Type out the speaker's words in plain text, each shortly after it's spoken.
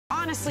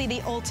honestly the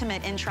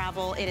ultimate in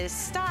travel. It is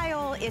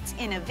style, it's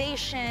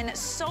innovation,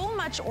 so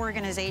much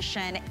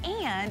organization,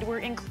 and we're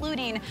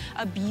including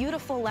a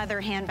beautiful leather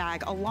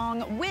handbag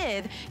along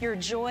with your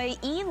Joy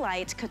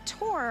E-Lite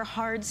Couture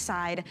hard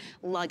side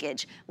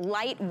luggage.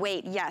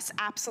 Lightweight, yes,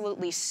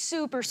 absolutely,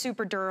 super,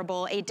 super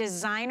durable, a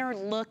designer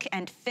look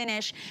and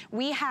finish.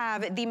 We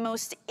have the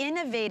most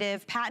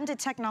innovative patented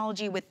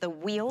technology with the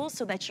wheels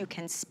so that you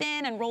can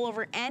spin and roll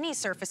over any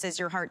surfaces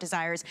your heart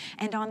desires.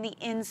 And on the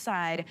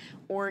inside,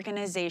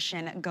 organization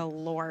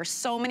galore.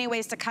 So many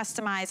ways to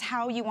customize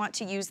how you want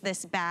to use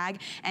this bag.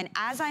 And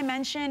as I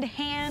mentioned,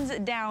 hands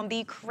down,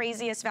 the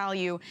craziest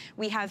value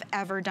we have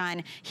ever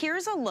done.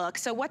 Here's a look.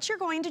 So what you're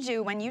going to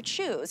do when you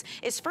choose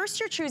is first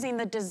you're choosing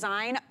the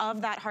design of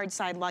that hard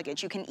side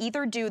luggage. You can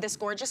either do this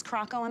gorgeous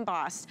croco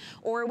embossed,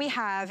 or we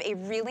have a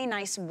really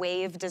nice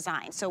wave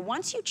design. So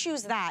once you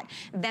choose that,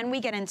 then we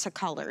get into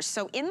colors.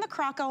 So in the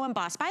croco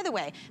embossed, by the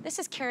way, this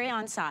is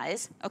carry-on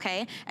size,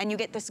 okay? And you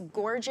get this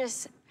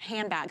gorgeous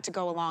handbag to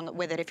go along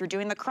with it. If you're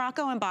doing the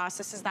croco emboss,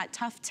 this is that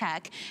tough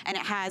tech, and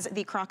it has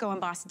the croco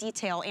emboss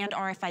detail and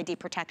RFID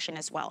protection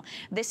as well.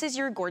 This is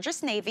your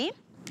gorgeous navy.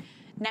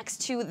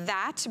 Next to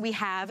that, we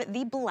have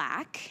the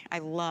black. I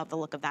love the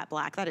look of that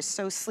black. That is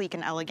so sleek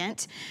and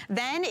elegant.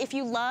 Then if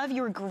you love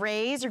your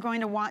grays, you're going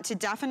to want to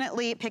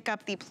definitely pick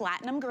up the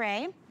platinum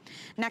gray.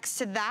 Next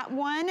to that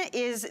one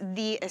is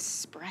the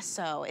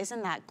espresso.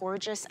 Isn't that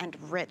gorgeous and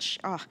rich?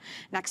 Oh.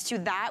 Next to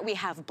that, we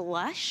have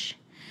blush.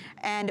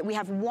 And we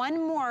have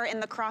one more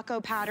in the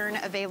croco pattern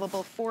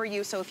available for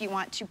you. So if you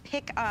want to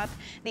pick up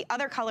the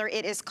other color,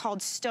 it is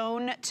called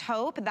Stone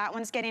Taupe. That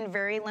one's getting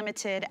very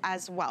limited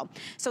as well.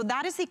 So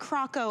that is the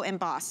croco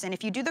embossed. And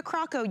if you do the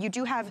croco, you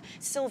do have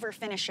silver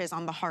finishes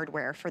on the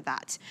hardware for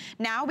that.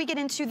 Now we get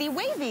into the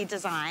wavy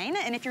design.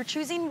 And if you're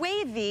choosing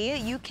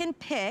wavy, you can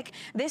pick,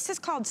 this is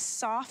called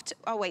soft,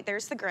 oh wait,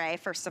 there's the gray,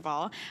 first of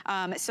all.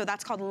 So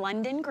that's called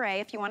London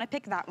Gray, if you want to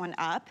pick that one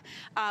up.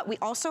 We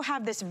also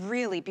have this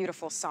really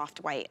beautiful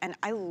soft white. And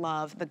I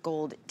love the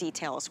gold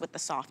details with the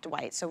soft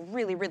white. So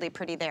really, really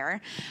pretty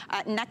there.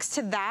 Next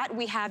to that,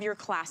 we have your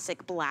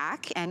classic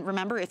black. And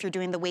remember, if you're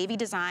doing the wavy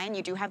design,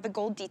 you do have the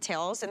gold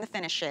details and the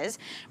finishes.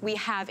 We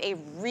have a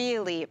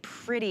really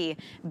pretty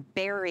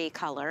berry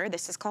color.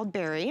 This is called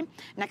berry.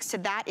 Next to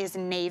that is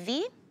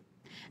navy.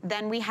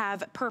 Then we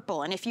have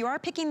purple. And if you are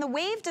picking the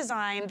wave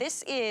design,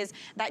 this is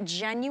that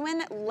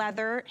genuine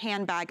leather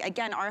handbag.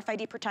 Again,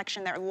 RFID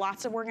protection. There are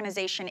lots of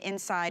organization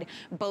inside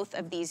both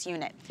of these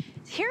units.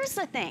 Here's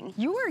the thing.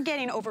 You are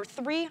getting over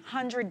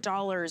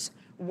 $300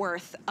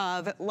 worth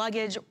of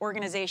luggage,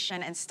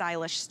 organization, and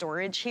stylish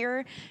storage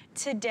here.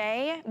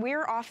 Today,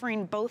 we're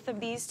offering both of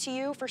these to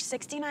you for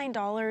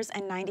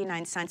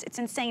 $69.99. It's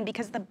insane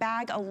because the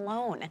bag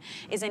alone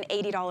is an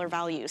 $80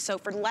 value. So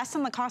for less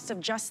than the cost of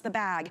just the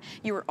bag,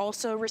 you are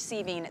also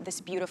receiving this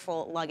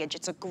beautiful luggage.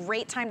 It's a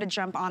great time to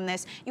jump on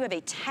this. You have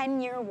a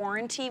 10-year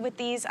warranty with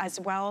these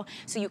as well,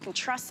 so you can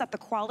trust that the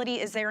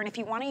quality is there. And if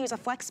you want to use a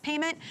flex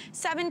payment,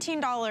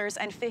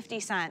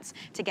 $17.50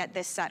 to get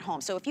this set home.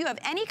 So if you have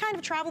any kind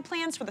of travel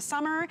plans for the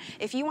summer,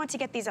 if you want to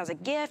get these as a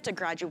gift, a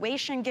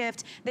graduation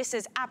gift, this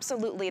is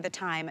absolutely the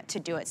time to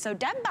do it. So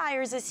Deb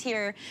Byers is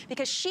here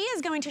because she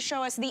is going to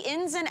show us the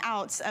ins and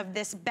outs of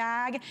this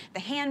bag, the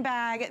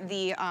handbag,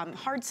 the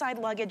hard side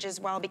luggage as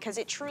well, because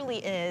it truly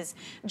is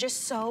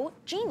just so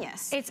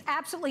genius. It's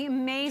absolutely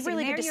amazing.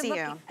 Really good to see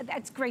you.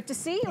 That's great to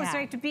see you. It's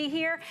great to be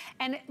here.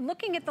 And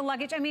looking at the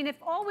luggage, I mean, if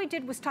all we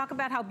did was talk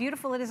about how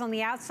beautiful it is on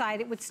the outside,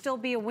 it would still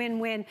be a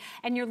win-win.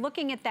 And you're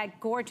looking at that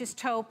gorgeous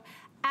taupe,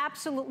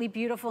 absolutely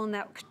beautiful in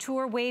that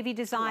couture wavy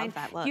design. Love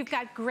that look. You've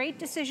got great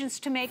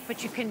decisions to make,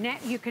 but you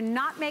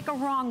cannot make a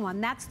wrong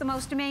one. That's the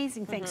most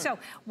amazing thing. So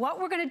what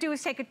we're going to do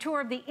is take a tour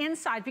of the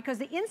inside, because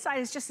the inside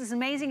is just as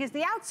amazing as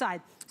the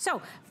outside.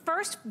 So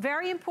first,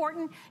 very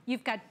important,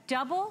 you've got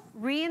double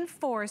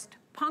reinforced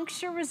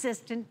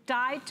puncture-resistant,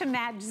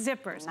 dyed-to-match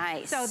zippers.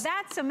 Nice. So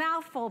that's a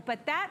mouthful,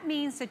 but that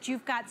means that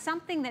you've got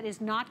something that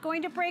is not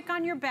going to break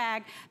on your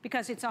bag,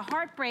 because it's a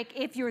heartbreak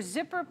if your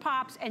zipper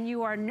pops and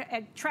you are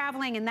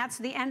traveling and that's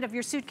the end of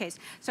your suitcase.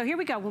 So here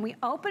we go. When we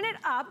open it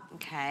up,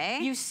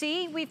 you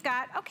see we've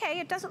got, okay,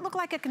 it doesn't look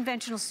like a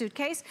conventional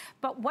suitcase,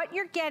 but what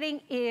you're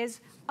getting is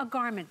a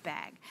garment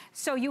bag.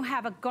 So you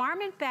have a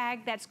garment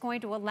bag that's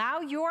going to allow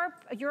your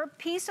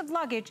piece of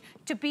luggage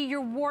to be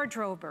your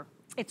wardrober.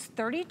 It's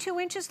 32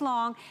 inches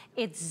long.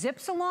 It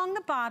zips along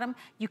the bottom.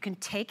 You can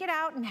take it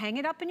out and hang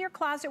it up in your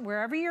closet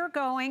wherever you're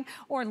going,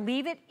 or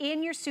leave it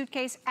in your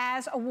suitcase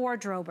as a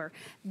wardrober.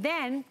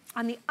 Then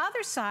on the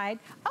other side,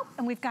 oh,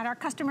 and we've got our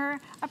customer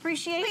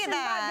appreciation. Look at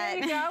that.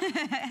 There you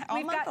go.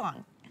 All month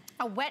long.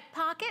 A wet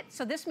pocket.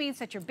 So this means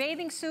that your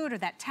bathing suit or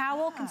that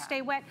towel can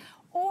stay wet.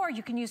 Or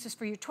you can use this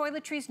for your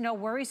toiletries, no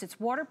worries, it's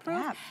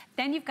waterproof.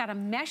 Then you've got a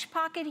mesh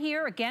pocket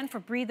here, again, for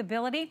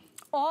breathability,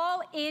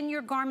 all in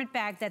your garment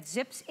bag that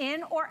zips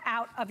in or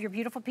out of your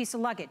beautiful piece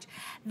of luggage.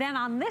 Then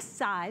on this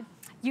side,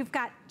 you've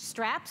got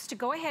straps to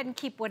go ahead and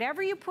keep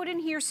whatever you put in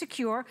here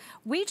secure.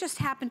 We just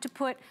happen to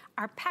put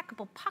our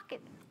packable pocket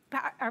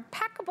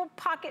packable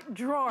pocket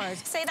drawers.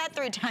 Say that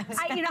 3 times.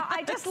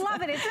 I just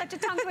love it. It's such a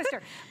tongue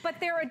twister. But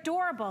they're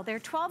adorable. They're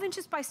 12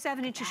 inches by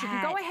 7 inches. You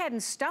can go ahead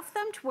and stuff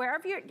them to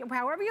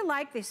however you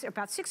like. They're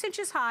about 6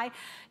 inches high.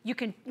 You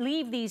can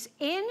leave these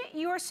in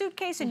your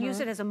suitcase and use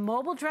it as a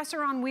mobile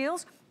dresser on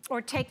wheels, or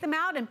take them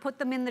out and put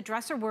them in the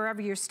dresser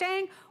wherever you're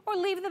staying, or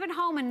leave them at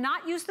home and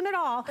not use them at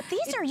all. But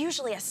these are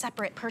usually a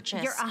separate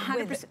purchase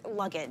with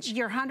luggage.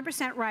 You're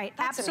 100% right.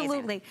 That's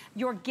absolutely. Amazing.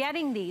 You're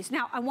getting these.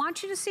 Now, I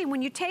want you to see,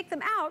 when you take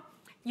them out,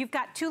 you've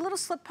got 2 little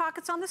slip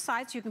pockets on the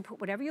side, so you can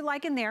put whatever you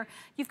like in there.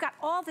 You've got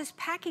all this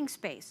packing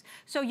space.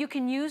 So you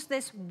can use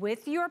this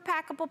with your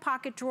packable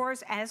pocket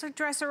drawers as a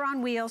dresser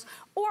on wheels,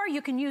 or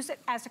you can use it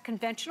as a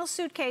conventional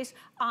suitcase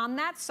on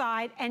that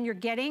side, and you're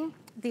getting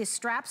these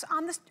straps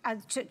on the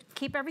to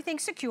keep everything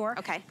secure.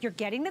 Okay. You're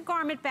getting the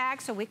garment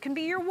bag, so it can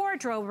be your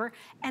wardrober.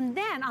 And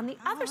then on the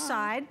other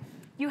side,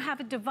 you have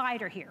a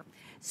divider here.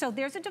 So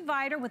there's a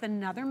divider with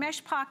another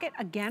mesh pocket,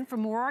 again, for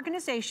more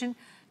organization,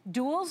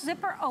 dual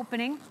zipper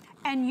opening,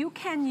 and you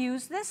can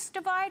use this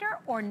divider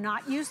or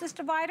not use this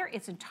divider.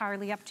 It's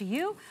entirely up to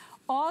you.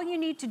 All you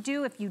need to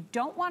do, if you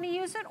don't want to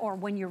use it, or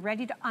when you're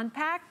ready to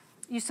unpack,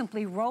 you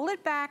simply roll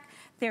it back.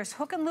 There's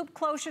hook and loop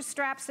closure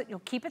straps that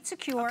you'll keep it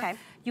secure. Okay.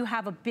 You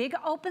have a big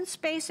open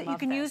space that you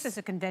can use as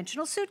a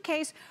conventional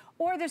suitcase,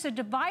 or there's a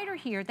divider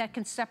here that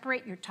can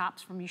separate your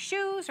tops from your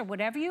shoes or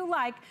whatever you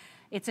like.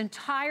 It's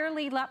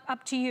entirely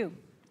up to you.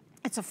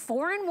 It's a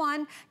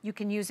 4-in-1. You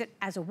can use it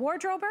as a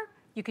wardrober.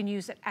 You can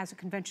use it as a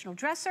conventional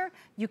dresser,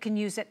 you can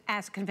use it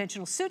as a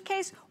conventional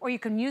suitcase, or you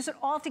can use it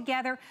all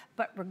together.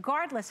 But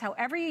regardless,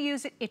 however you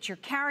use it, it's your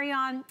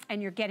carry-on,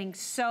 and you're getting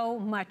so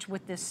much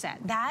with this set.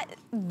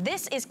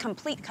 This is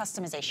complete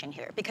customization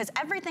here, because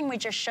everything we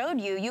just showed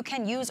you, you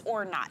can use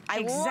or not. I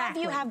love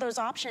you have those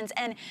options,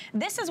 and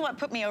this is what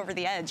put me over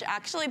the edge.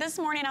 Actually, this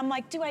morning, I'm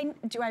like, do I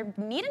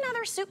need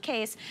another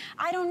suitcase?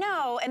 I don't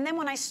know. And then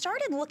when I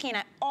started looking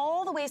at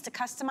all the ways to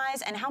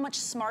customize and how much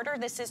smarter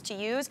this is to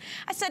use,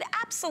 I said,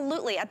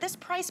 absolutely. At this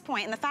price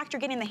point, and the fact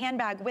you're getting the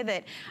handbag with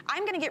it,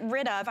 I'm gonna get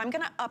rid of, I'm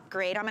gonna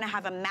upgrade, I'm gonna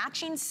have a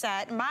matching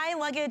set. My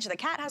luggage, the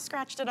cat has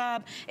scratched it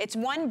up. It's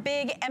one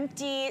big,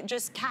 empty,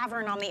 just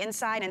cavern on the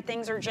inside, and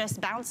things are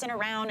just bouncing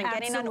around and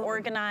getting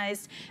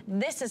unorganized.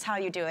 This is how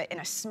you do it in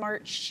a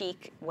smart,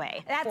 chic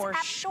way. That's for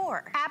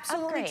sure.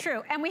 Absolutely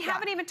true. And we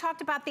haven't even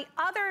talked about the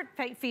other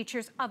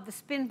features of the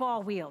spin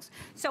ball wheels.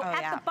 So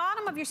at the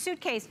bottom of your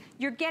suitcase,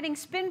 you're getting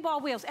spin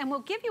ball wheels, and we'll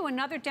give you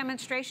another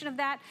demonstration of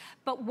that.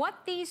 But what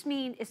these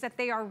mean is that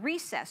they are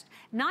recessed.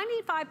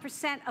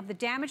 95% of the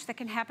damage that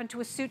can happen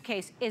to a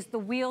suitcase is the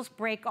wheels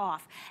break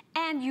off.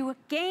 And you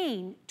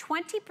gain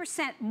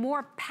 20%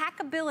 more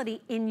packability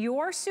in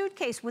your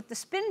suitcase with the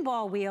spin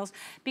ball wheels,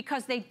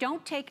 because they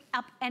don't take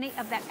up any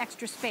of that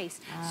extra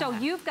space. So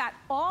you've got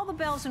all the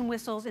bells and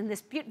whistles in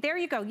this. There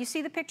you go. You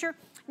see the picture?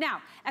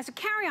 Now, as a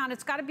carry-on,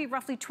 it's got to be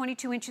roughly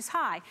 22 inches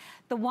high.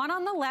 The one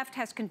on the left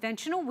has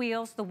conventional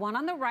wheels. The one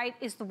on the right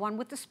is the one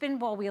with the spin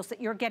ball wheels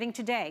that you're getting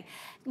today.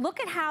 Look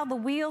at how the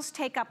wheels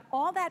take up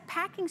all that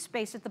packing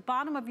space at the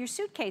bottom of your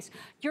suitcase.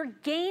 You're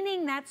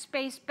gaining that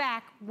space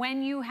back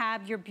when you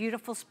have your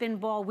beautiful spin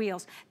ball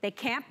wheels. They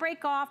can't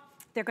break off.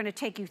 They're gonna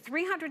take you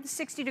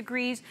 360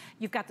 degrees.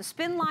 You've got the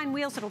spin line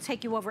wheels that'll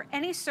take you over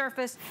any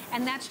surface,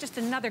 and that's just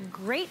another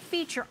great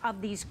feature of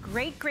these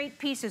great, great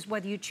pieces,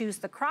 whether you choose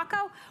the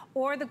Croco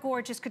or the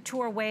gorgeous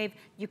Couture Wave.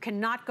 You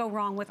cannot go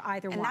wrong with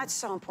either one. And that's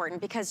so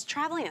important, because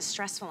traveling is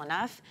stressful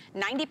enough.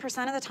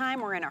 90% of the time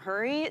we're in a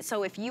hurry,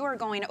 so if you are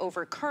going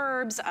over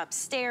curbs,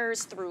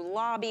 upstairs, through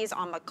lobbies,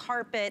 on the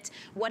carpet,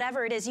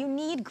 whatever it is, you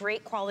need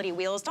great quality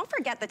wheels. Don't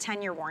forget the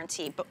 10-year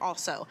warranty, but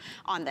also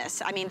on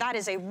this. I mean, that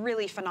is a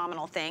really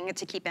phenomenal thing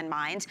to keep in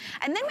mind.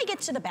 And then we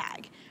get to the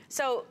bag.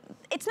 So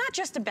it's not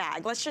just a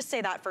bag, let's just say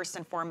that first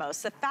and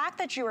foremost. The fact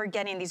that you are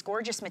getting these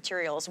gorgeous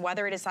materials,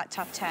 whether it is that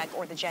tough tech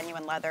or the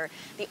genuine leather,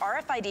 the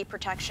RFID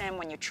protection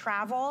when you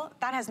travel,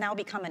 that has now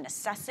become a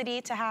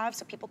necessity to have,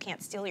 so people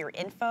can't steal your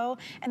info,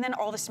 and then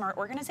all the smart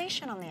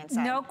organization on the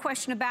inside. No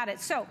question about it.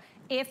 So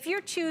if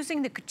you're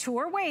choosing the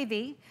Couture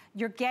Wavy,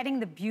 you're getting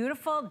the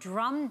beautiful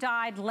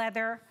drum-dyed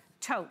leather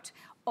tote.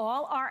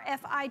 All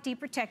RFID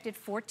protected,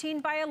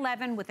 14 by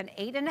 11 with an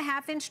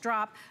 8.5-inch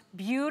drop.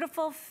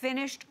 Beautiful,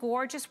 finished,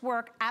 gorgeous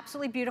work.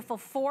 Absolutely beautiful.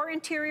 4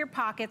 interior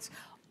pockets,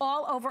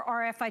 all over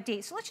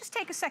RFID. So let's just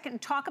take a second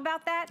and talk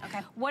about that. Okay.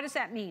 What does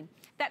that mean?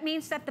 That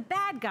means that the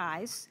bad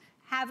guys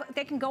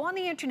they can go on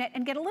the internet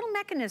and get a little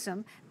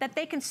mechanism that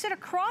they can sit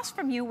across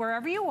from you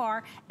wherever you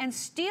are and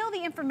steal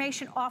the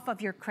information off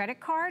of your credit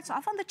cards,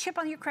 off on the chip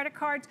on your credit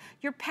cards,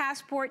 your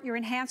passport, your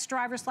enhanced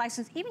driver's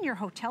license, even your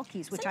hotel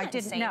keys, which I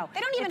didn't know.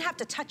 They don't even have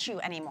to touch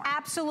you anymore.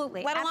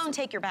 Absolutely. Let alone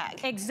take your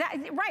bag.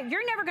 Exactly, right.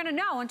 You're never gonna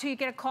know until you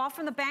get a call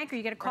from the bank or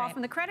you get a call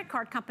from the credit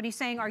card company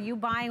saying, are you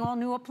buying all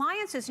new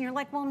appliances? And you're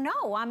like, well,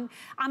 no, I'm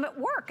at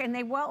work. And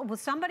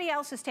somebody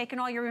else has taken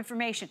all your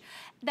information.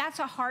 That's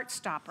a heart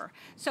stopper.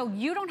 So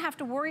you don't have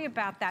to worry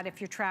about that if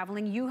you're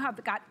traveling. You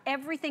have got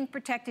everything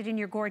protected in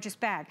your gorgeous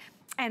bag.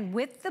 And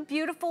with the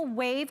beautiful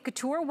Wave,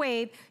 Couture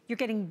Wave, you're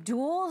getting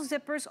dual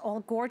zippers,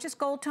 all gorgeous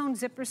gold tone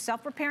zippers,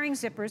 self-repairing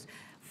zippers,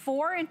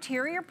 4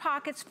 interior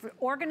pockets for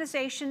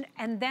organization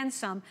and then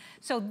some.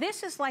 So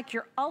this is like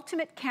your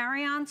ultimate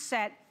carry-on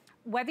set,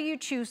 whether you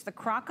choose the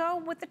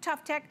Croco with the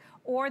Tough Tech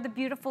or the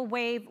beautiful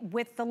Wave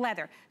with the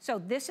leather.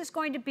 So this is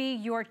going to be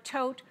your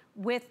tote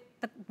with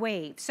the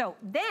Wave. So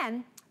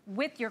then,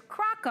 with your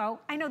Croco,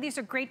 I know these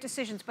are great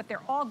decisions, but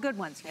they're all good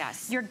ones.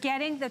 Yes. You're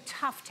getting the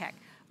Tough Tech.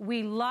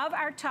 We love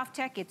our Tough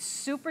Tech. It's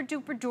super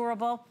duper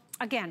durable.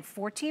 Again,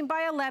 14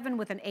 by 11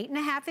 with an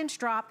 8.5-inch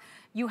drop.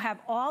 You have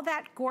all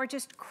that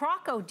gorgeous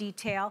Croco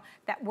detail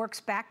that works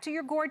back to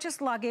your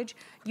gorgeous luggage.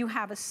 You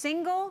have a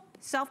single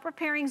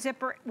self-preparing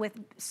zipper with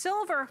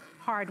silver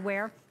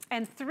hardware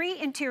and 3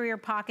 interior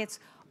pockets,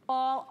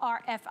 all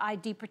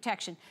RFID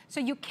protection. So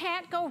you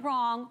can't go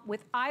wrong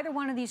with either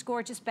one of these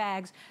gorgeous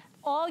bags.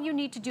 All you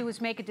need to do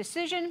is make a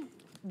decision,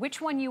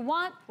 which one you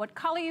want, what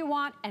color you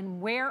want,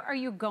 and where are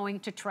you going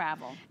to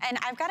travel. And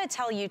I've got to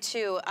tell you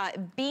too,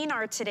 being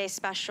our Today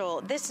Special,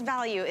 this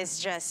value is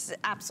just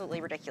absolutely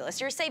ridiculous.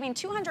 You're saving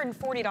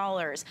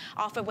 $240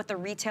 off of what the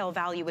retail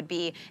value would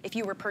be if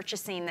you were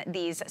purchasing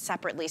these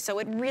separately. So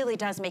it really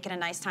does make it a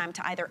nice time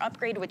to either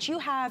upgrade what you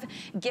have,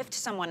 gift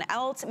someone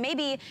else,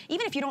 maybe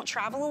even if you don't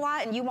travel a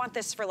lot and you want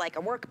this for like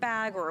a work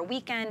bag or a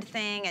weekend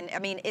thing. And I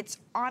mean, it's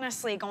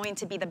honestly going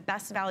to be the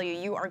best value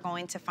you are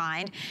going to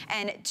find.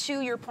 And to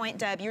your point,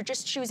 Deb, you're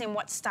just choosing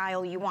what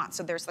style you want.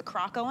 So there's the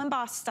Croco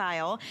embossed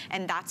style,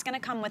 and that's gonna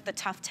come with the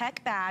Tough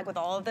Tech bag with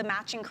all of the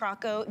matching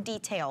Croco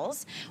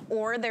details.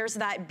 Or there's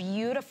that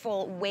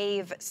beautiful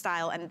Wave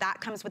style, and that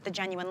comes with the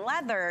genuine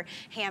leather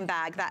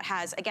handbag that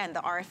has, again, the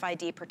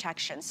RFID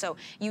protection. So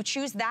you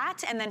choose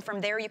that, and then from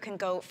there you can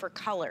go for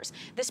colors.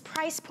 This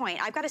price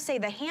point, I've gotta say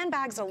the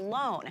handbags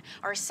alone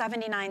are a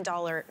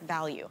 $79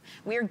 value.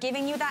 We're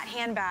giving you that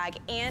handbag,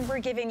 and we're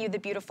giving you the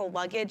beautiful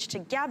luggage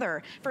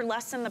together for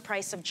less than the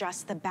price of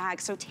just the bag.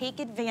 So take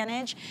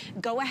advantage,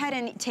 go ahead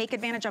and take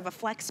advantage of a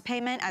flex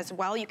payment as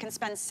well. You can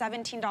spend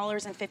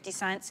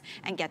 $17.50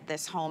 and get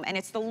this home. And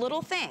it's the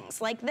little things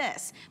like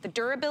this, the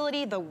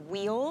durability, the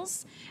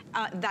wheels,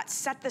 that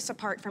set this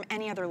apart from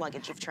any other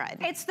luggage you've tried.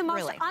 It's the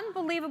most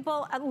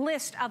unbelievable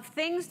list of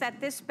things that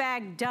this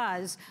bag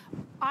does.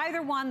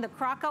 Either one, the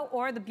Croco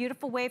or the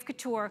beautiful Wave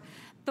Couture.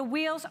 The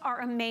wheels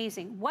are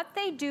amazing. What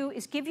they do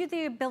is give you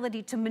the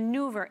ability to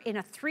maneuver in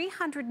a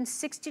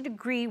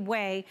 360-degree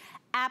way,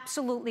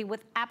 absolutely,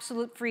 with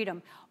absolute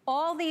freedom.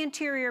 All the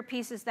interior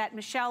pieces that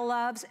Michelle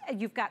loves,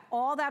 you've got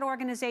all that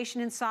organization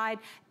inside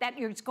that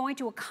is going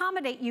to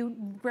accommodate you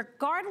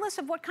regardless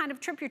of what kind of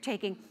trip you're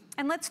taking.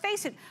 And let's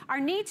face it,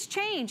 our needs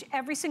change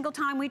every single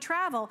time we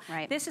travel.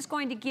 Right. This is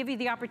going to give you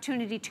the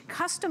opportunity to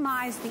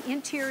customize the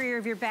interior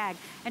of your bag.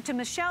 And to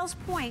Michelle's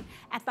point,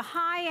 at the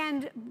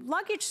high-end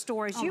luggage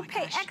stores, you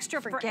pay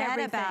extra for everything.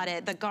 Forget about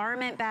it. The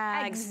garment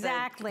bags,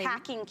 exactly. The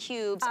packing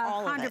cubes,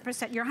 all of it.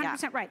 100%. You're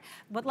 100% right.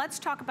 But let's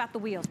talk about the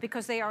wheels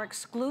because they are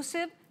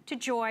exclusive to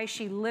Joy.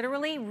 She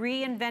literally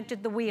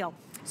reinvented the wheel.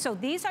 So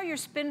these are your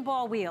spin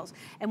ball wheels.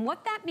 And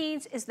what that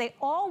means is they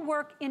all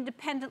work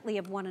independently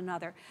of one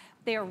another.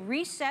 They are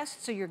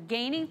recessed, so you're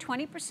gaining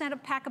 20%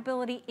 of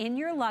packability in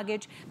your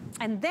luggage.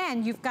 And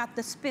then you've got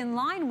the spin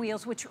line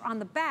wheels, which are on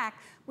the back,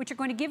 which are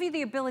going to give you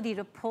the ability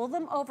to pull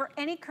them over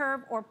any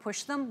curve or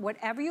push them,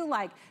 whatever you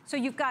like. So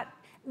you've got,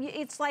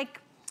 it's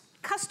like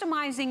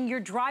customizing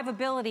your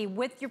drivability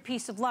with your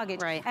piece of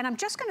luggage. Right. And I'm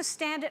just gonna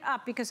stand it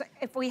up because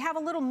if we have a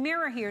little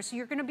mirror here, so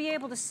you're gonna be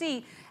able to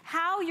see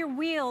how your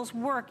wheels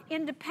work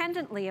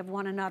independently of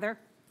one another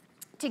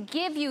to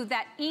give you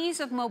that ease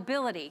of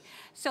mobility.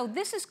 So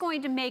this is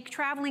going to make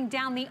traveling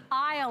down the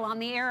aisle on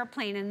the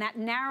airplane in that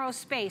narrow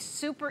space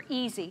super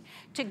easy,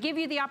 to give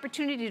you the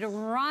opportunity to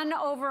run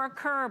over a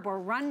curb or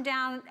run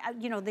down,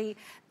 you know, the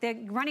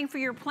running for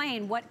your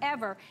plane,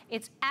 whatever.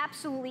 It's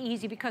absolutely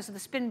easy because of the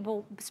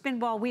spin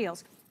ball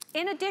wheels.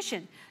 In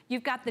addition,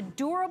 you've got the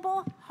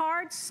durable,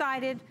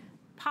 hard-sided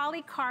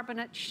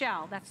polycarbonate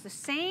shell. That's the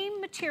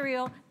same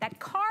material that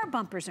car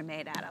bumpers are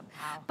made out of,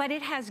 but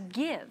it has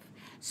give.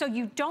 So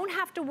you don't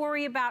have to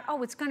worry about,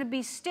 oh, it's gonna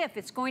be stiff,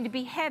 it's going to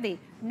be heavy.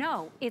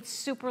 No, it's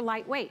super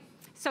lightweight.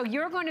 So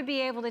you're going to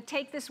be able to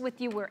take this with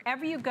you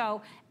wherever you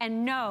go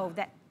and know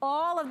that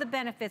all of the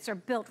benefits are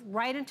built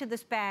right into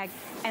this bag.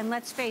 And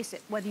let's face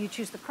it, whether you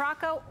choose the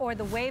Croco or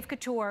the Wave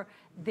Couture,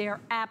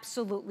 they're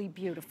absolutely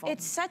beautiful.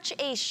 It's such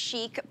a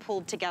chic,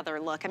 pulled together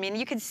look. I mean,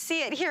 you can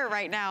see it here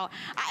right now.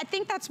 I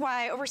think that's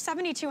why over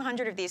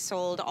 7,200 of these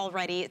sold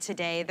already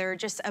today. They're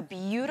just a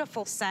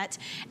beautiful set.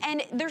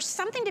 And there's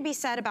something to be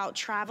said about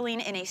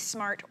traveling in a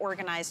smart,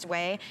 organized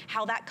way,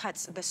 how that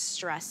cuts the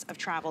stress of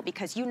travel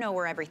because you know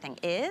where everything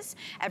is.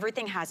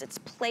 Everything has its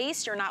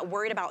place. You're not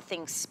worried about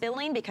things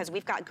spilling because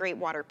we've got great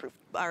water waterproof,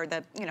 or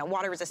the, you know,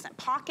 water-resistant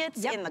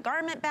pockets in the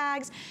garment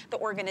bags, the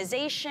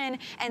organization,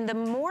 and the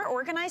more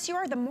organized you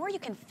are, the more you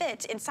can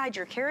fit inside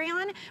your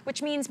carry-on,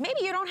 which means maybe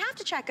you don't have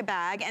to check a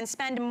bag and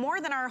spend more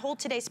than our whole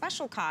Today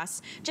Special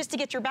costs just to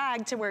get your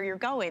bag to where you're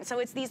going. So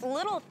it's these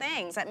little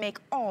things that make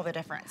all the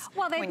difference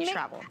when you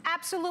travel.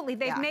 Absolutely,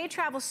 they've made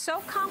travel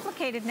so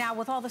complicated now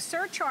with all the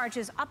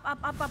surcharges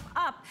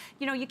up.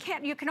 You know, you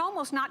can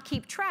almost not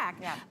keep track.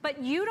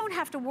 But you don't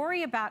have to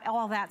worry about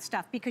all that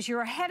stuff because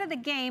you're ahead of the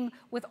game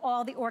with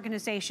all the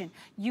organization.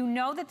 You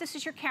know that this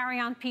is your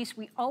carry-on piece.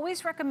 We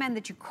always recommend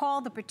that you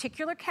call the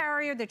particular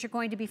carrier that you're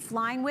going to be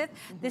flying with.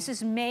 This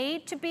is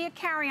made to be a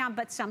carry-on,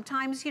 but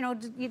sometimes, you know,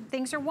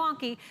 things are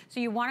wonky, so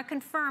you want to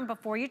confirm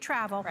before you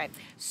travel.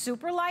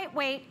 Super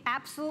lightweight,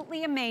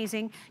 absolutely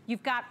amazing.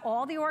 You've got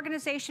all the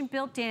organization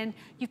built in.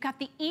 You've got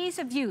the ease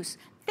of use.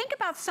 Think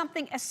about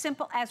something as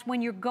simple as when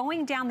you're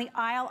going down the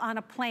aisle on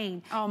a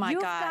plane. Oh my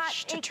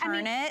gosh, to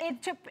turn it.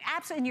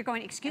 Absolutely, and you're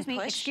going, excuse me.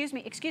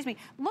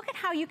 Look at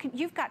how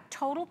you've got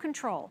total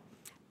control.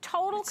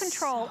 Total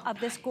control of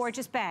this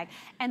gorgeous bag.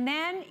 And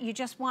then you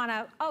just want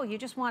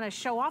to,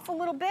 show off a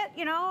little bit,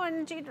 you know,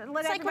 and let everybody.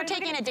 It's like we're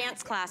taking a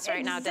dance class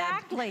right now,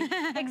 Deb.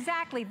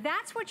 Exactly.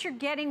 That's what you're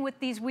getting with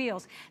these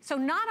wheels. So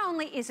not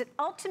only is it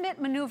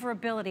ultimate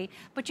maneuverability,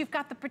 but you've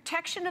got the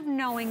protection of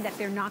knowing that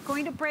they're not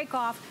going to break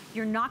off,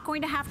 you're not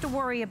going to have to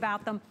worry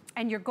about them,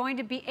 and you're going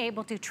to be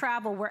able to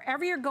travel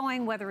wherever you're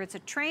going, whether it's a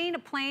train, a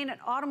plane, an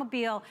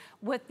automobile,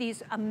 with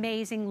these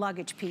amazing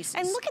luggage pieces.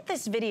 And look at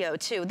this video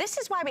too. This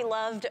is why we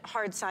loved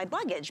hard side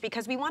luggage,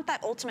 because we want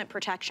that ultimate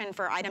protection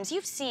for items.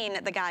 You've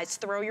seen the guys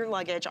throw your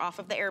luggage off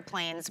of the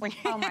airplanes when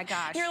oh my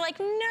gosh. You're like,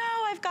 no,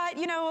 I've got,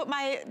 you know,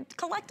 my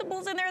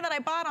collectibles in there that I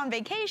bought on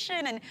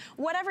vacation and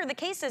whatever the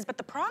case is. But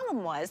the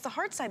problem was the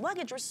hard side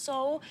luggage was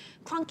so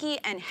clunky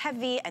and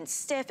heavy and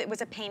stiff, it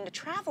was a pain to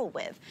travel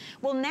with.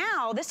 Well,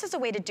 now this is a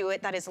way to do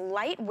it that is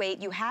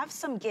lightweight, you have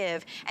some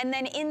give, and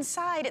then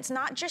inside it's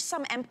not just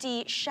some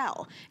empty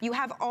shell. You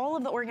have all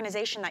of the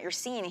organization that you're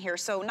seeing here,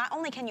 so not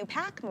only can you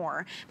pack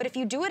more, but if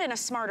you do it in a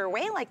smarter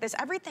way like this,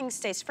 everything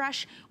stays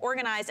fresh,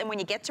 organized, and when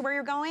you get to where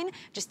you're going,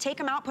 just take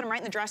them out, put them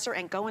right in the dresser,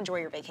 and go enjoy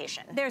your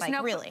vacation.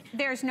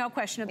 There's no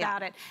question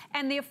about it.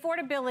 And the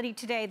affordability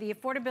today, the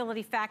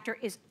affordability factor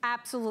is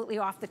absolutely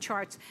off the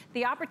charts.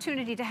 The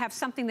opportunity to have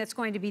something that's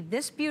going to be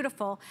this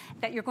beautiful,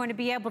 that you're going to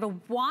be able to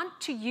want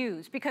to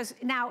use, because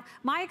now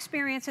my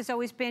experience has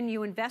always been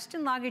you invest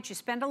in luggage, you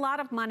spend a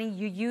lot of money,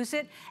 you use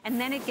it, and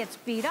then it gets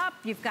beat up.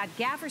 You've got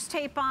gaffer's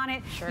tape on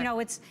it. You know,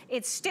 it's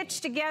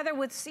stitched together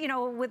with, you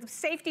know, with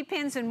safety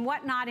pins and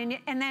whatnot, and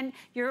then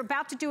you're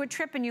about to do a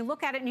trip and you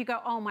look at it and you go,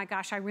 oh my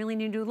gosh, I really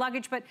need new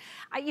luggage, but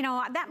you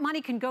know, that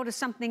money can go to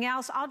something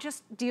else. I'll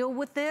just deal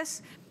with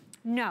this.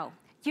 No.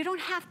 You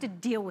don't have to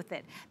deal with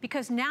it,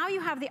 because now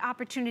you have the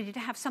opportunity to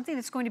have something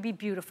that's going to be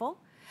beautiful,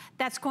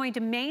 that's going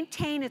to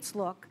maintain its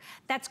look,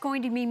 that's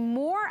going to be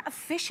more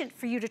efficient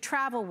for you to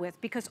travel with,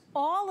 because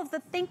all of the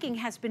thinking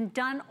has been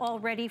done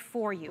already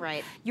for you.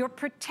 You're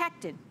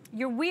protected.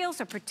 Your wheels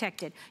are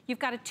protected. You've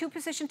got a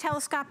 2-position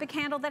telescopic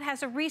handle that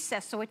has a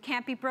recess so it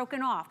can't be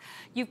broken off.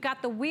 You've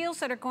got the wheels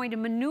that are going to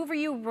maneuver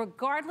you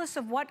regardless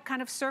of what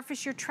kind of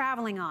surface you're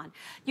traveling on.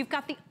 You've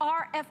got the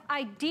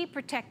RFID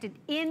protected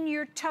in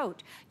your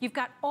tote. You've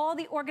got all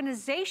the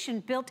organization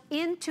built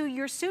into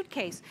your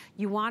suitcase.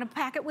 You want to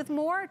pack it with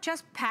more?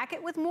 Just pack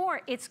it with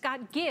more. It's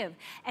got give.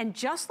 And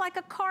just like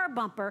a car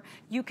bumper,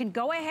 you can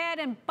go ahead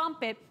and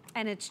bump it,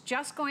 and it's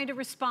just going to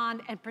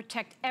respond and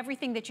protect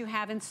everything that you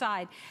have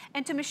inside.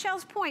 And to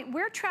Michelle's point,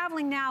 we're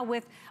traveling now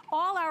with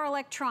all our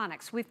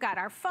electronics. We've got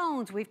our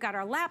phones, we've got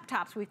our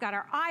laptops, we've got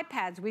our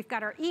iPads, we've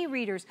got our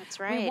e-readers. That's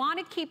right. We want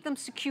to keep them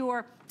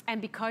secure, and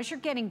because you're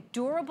getting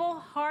durable,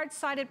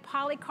 hard-sided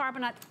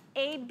polycarbonate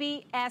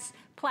ABS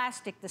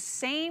plastic, the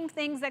same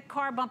things that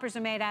car bumpers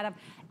are made out of,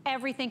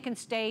 everything can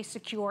stay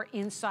secure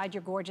inside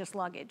your gorgeous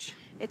luggage.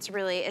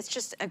 It's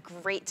just a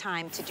great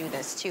time to do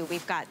this too.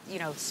 We've got, you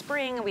know,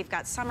 spring, we've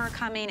got summer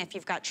coming. If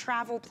you've got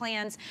travel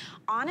plans,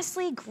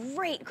 honestly,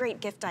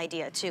 great gift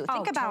idea too.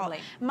 Think about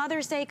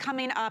Mother's Day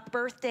coming up,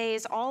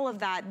 birthdays, all of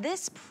that.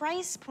 This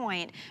price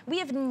point, we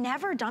have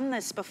never done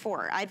this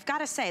before. I've got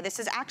to say, this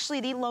is actually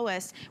the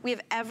lowest we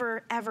have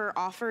ever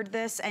offered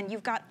this, and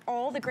you've got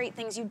all the great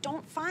things you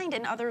don't find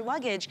in other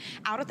luggage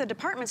out at the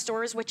department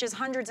stores, which is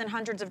hundreds and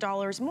hundreds of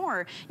dollars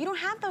more. You don't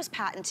have those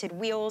patented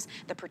wheels,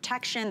 the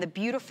protection, the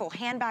beautiful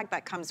handbag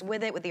that comes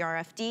with it with the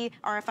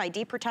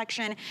RFID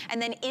protection,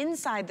 and then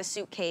inside the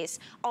suitcase,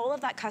 all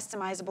of that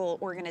customizable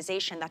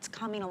organization that's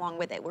coming along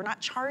with it. We're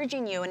not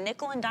charging you a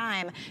nickel and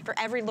dime for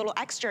every little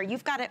extra.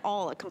 You've got it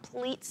all, a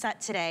complete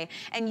set today,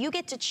 and you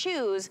get to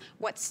choose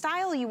what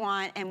style you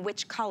want and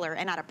which color.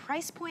 And at a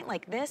price point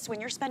like this, when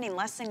you're spending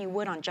less than you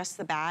would on just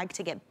the bag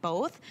to get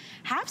both,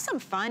 have some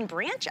fun,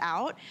 branch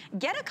out,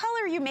 get a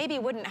color you maybe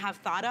wouldn't have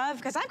thought of,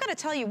 because I've got to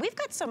tell you, we've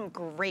got got some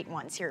great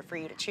ones here for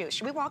you to choose.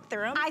 Should we walk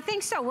through them? I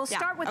think so. We'll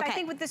start with, I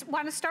think with this,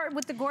 want to start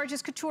with the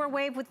gorgeous couture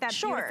wave with that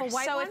beautiful white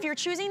one? So if you're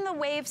choosing the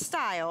wave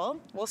style,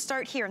 we'll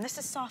start here. And this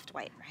is soft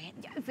white, right?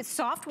 Yeah, if it's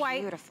soft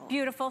white, beautiful.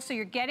 Beautiful. So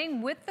you're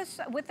getting, with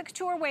the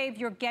couture wave,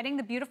 you're getting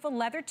the beautiful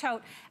leather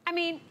tote. I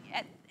mean,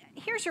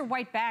 here's your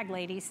white bag,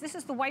 ladies. This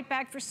is the white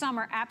bag for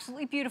summer.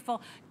 Absolutely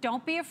beautiful.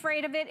 Don't be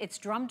afraid of it. It's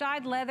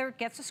drum-dyed leather,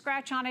 gets a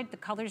scratch on it. The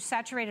color is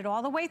saturated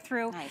all the way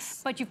through.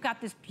 Nice. But you've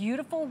got this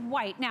beautiful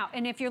white. Now,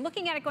 and if you're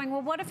looking at it going,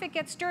 well, what if it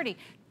gets dirty?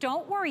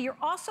 Don't worry. You're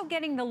also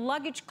getting the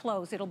luggage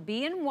clothes. It'll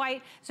be in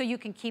white, so you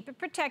can keep it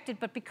protected.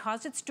 But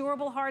because it's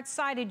durable,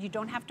 hard-sided, you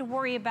don't have to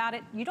worry about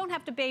it. You don't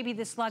have to baby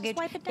this luggage.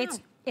 Just wipe it down.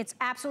 It's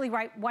absolutely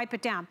right. Wipe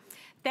it down.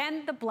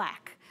 Then the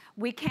black.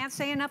 We can't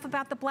say enough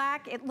about the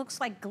black. It looks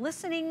like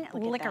glistening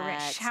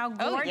licorice. How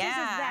gorgeous is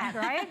that,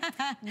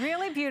 right?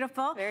 Really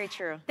beautiful. Very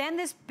true. Then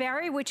this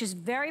berry, which is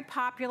very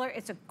popular.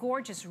 It's a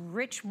gorgeous,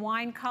 rich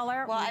wine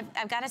color. Well,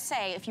 I've got to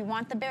say, if you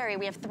want the berry,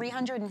 we have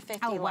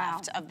 350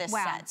 left of this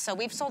set. So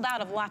we've sold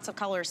out of lots of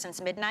colors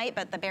since midnight,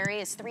 but the berry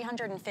is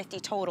 350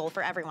 total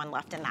for everyone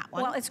left in that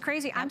one. Well, it's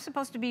crazy. Yep. I'm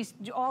supposed to be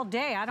all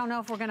day. I don't know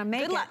if we're going to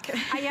make it. Good luck.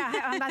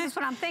 Yeah, that's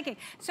what I'm thinking.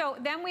 So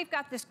then we've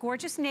got this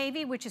gorgeous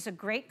navy, which is a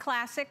great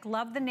classic.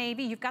 Love the navy.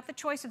 You've got the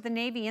choice of the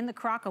navy in the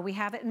croco. We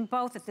have it in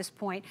both at this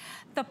point.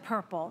 The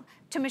purple.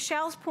 To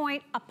Michelle's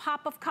point, a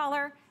pop of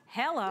color.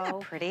 Hello. Isn't that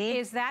pretty?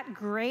 Is that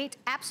great?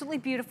 Absolutely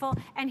beautiful.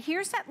 And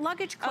here's that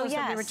luggage clothes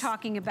that we were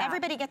talking about.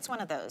 Everybody gets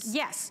one of those.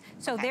 Yes.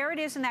 So there it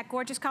is in that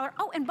gorgeous color.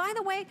 Oh, and by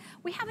the way,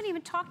 we haven't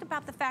even talked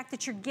about the fact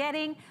that you're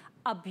getting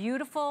a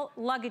beautiful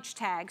luggage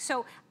tag.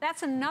 So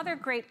that's another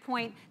great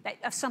point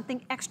of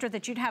something extra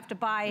that you'd have to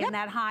buy in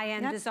that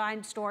high-end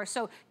design store.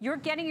 So you're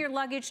getting your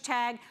luggage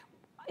tag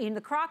in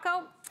the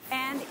croco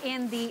and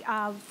in the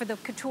for the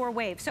couture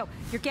wave. So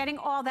you're getting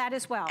all that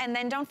as well. And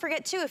then don't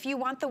forget too, if you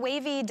want the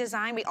wavy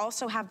design, we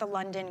also have the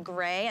London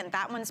gray, and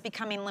that one's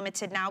becoming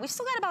limited now. We've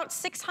still got about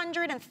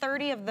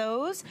 630 of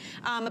those,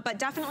 but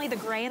definitely the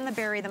gray and the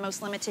berry, the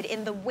most limited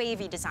in the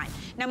wavy design.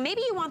 Now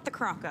maybe you want the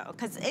croco,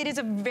 because it is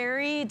a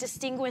very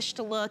distinguished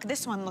look.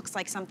 This one looks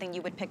like something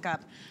you would pick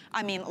up,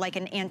 I mean, like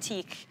an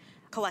antique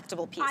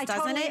collectible piece,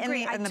 doesn't it?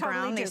 In the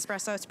brown, the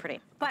espresso, it's pretty.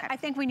 But I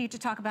think we need to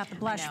talk about the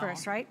blush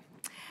first, right?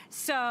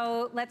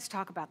 So let's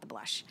talk about the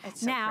blush. It's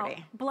so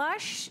pretty.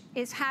 Blush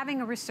is having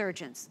a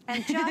resurgence.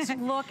 And just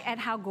look at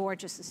how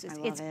gorgeous this is.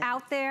 It's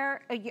out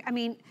there. I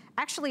mean,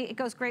 actually, it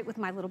goes great with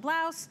my little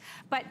blouse.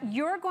 But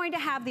you're going to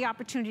have the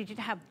opportunity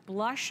to have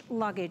blush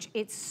luggage.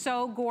 It's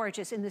so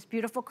gorgeous in this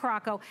beautiful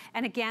croco.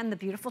 And again, the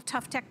beautiful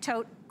Tough Tech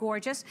tote,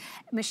 gorgeous.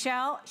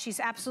 Michelle, she's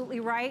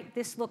absolutely right.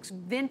 This looks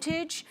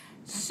vintage.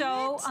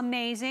 So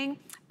amazing.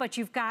 But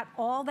you've got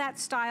all that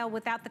style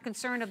without the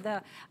concern of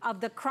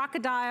the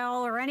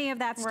crocodile or any of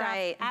that stuff.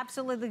 Right.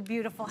 Absolutely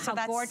beautiful. So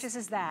how gorgeous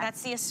is that?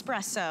 That's the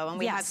espresso, and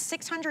we have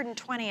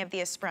 620 of the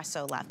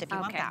espresso left if you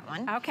want that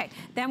one. Okay.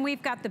 Then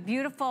we've got the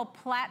beautiful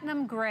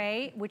platinum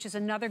gray, which is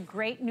another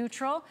great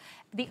neutral.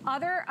 The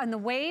other, on the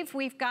wave,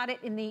 we've got it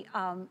in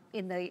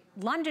the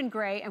London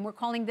gray, and we're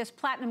calling this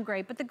platinum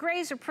gray, but the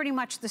grays are pretty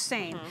much the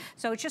same.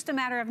 So it's just a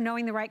matter of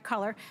knowing the right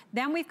color.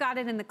 Then we've got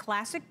it in the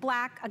classic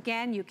black.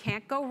 Again, you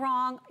can't go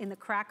wrong in the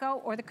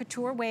croco or the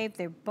couture wave.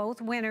 They're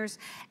both winners.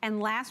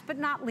 And last but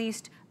not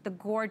least, the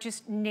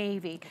gorgeous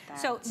navy.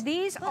 So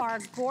these are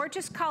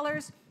gorgeous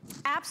colors,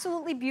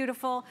 absolutely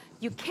beautiful.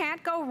 You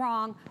can't go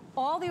wrong.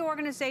 All the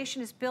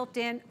organization is built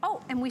in.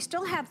 Oh, and we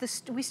still have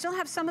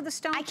some of the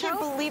stone taupe. I can't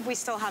believe we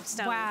still have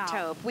stone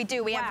taupe. We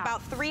do. We have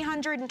about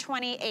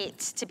 328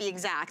 to be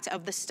exact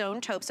of the stone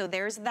taupe. So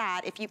there's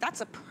that.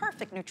 That's a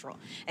perfect neutral.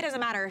 It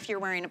doesn't matter if you're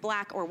wearing a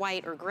black or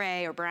white or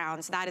gray or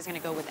browns. That is going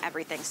to go with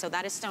everything. So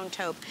that is stone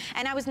taupe.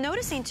 And I was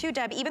noticing too,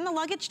 Deb, even the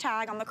luggage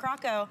tag on the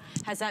croco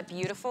has that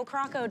beautiful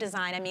croco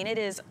design. I mean,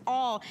 it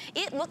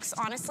looks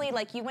honestly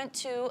like you went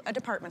to a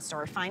department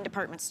store, a fine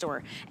department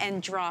store,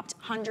 and dropped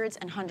hundreds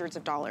and hundreds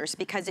of dollars.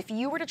 Because if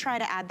you were to try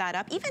to add that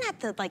up, even at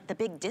the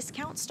big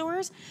discount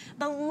stores,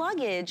 the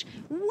luggage,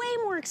 way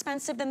more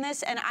expensive than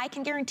this, and I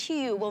can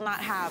guarantee you will not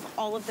have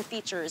all of the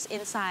features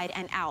inside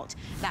and out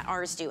that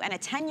ours do. And a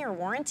 10-year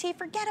warranty,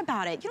 forget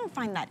about it. You don't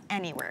find that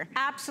anywhere.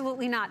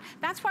 Absolutely not.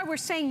 That's why we're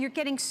saying you're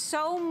getting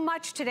so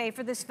much today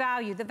for this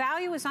value. The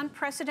value is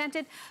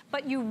unprecedented,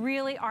 but you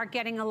really are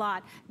getting a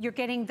lot. You're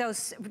getting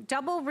those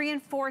double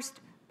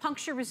reinforced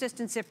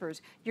puncture-resistant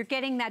zippers. You're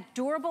getting that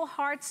durable,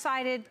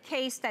 hard-sided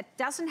case that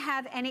doesn't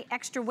have any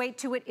extra weight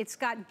to it. It's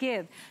got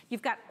give.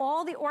 You've got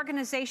all the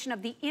organization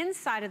of the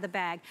inside of the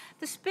bag.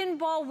 The spin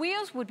ball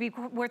wheels would be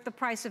worth the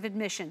price of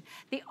admission.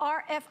 The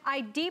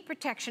RFID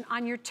protection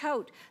on your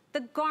tote. The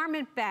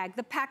garment bag,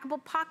 the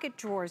packable pocket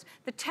drawers,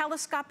 the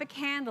telescopic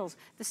handles,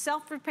 the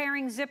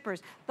self-repairing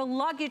zippers, the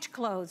luggage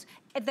clothes,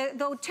 the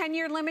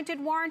 10-year limited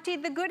warranty,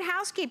 the good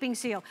housekeeping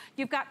seal.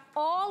 You've got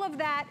all of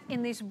that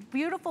in this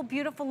beautiful,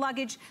 beautiful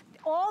luggage.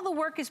 All the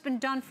work has been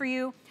done for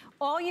you.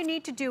 All you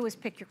need to do is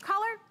pick your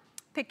color,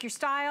 pick your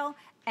style,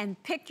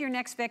 and pick your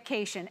next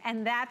vacation.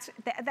 And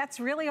that's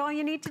really all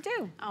you need to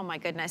do. Oh my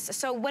goodness.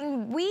 So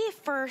when we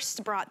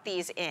first brought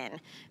these in,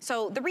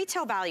 so the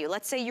retail value,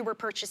 let's say you were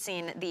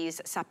purchasing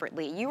these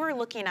separately, you were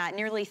looking at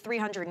nearly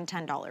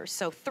 $310.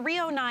 So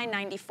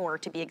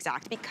 $309.94 to be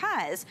exact,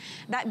 because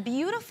that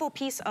beautiful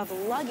piece of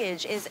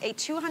luggage is a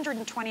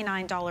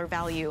 $229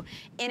 value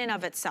in and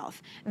of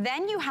itself.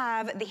 Then you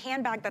have the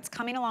handbag that's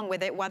coming along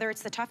with it, whether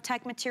it's the tough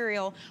tech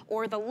material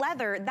or the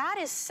leather, that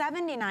is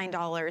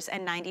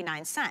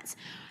 $79.99.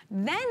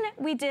 Then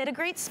we did a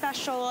great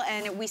special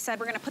and we said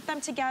we're gonna put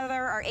them together.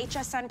 Our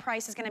HSN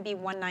price is gonna be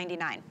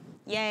 $199.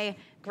 Yay,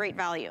 great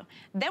value.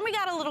 Then we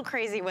got a little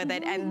crazy with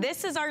it, and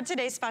this is our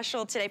today's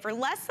special today. For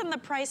less than the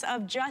price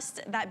of just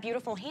that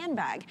beautiful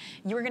handbag,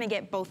 you're gonna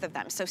get both of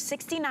them. So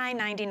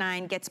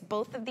 $69.99 gets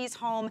both of these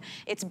home.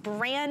 It's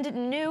brand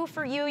new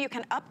for you. You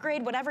can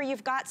upgrade whatever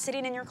you've got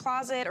sitting in your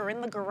closet or in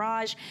the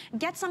garage.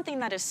 Get something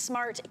that is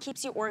smart, it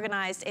keeps you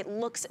organized, it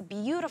looks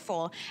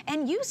beautiful,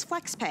 and use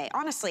FlexPay.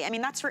 Honestly, I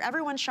mean, that's for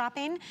everyone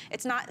shopping.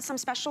 It's not some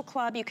special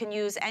club. You can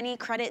use any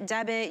credit,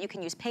 debit, you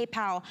can use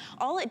PayPal.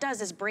 All it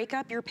does is break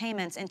up your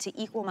payments into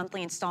equal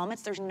monthly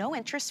installments. There's no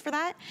interest for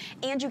that,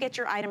 and you get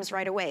your items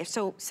right away.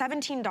 So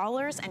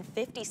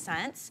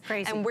 $17.50,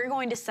 crazy. And we're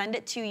going to send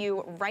it to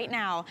you right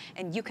now,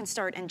 and you can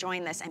start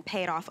enjoying this and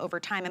pay it off over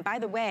time. And by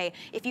the way,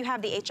 if you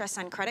have the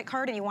HSN credit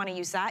card and you want to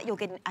use that, you'll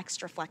get an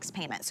extra flex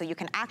payment, so you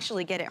can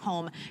actually get it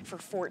home for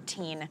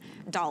 $14.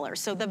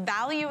 So the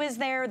value is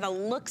there, the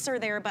looks are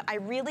there, but I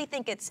really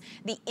think it's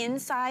the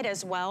inside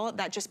as well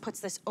that just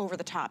puts this over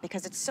the top,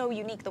 because it's so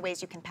unique the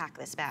ways you can pack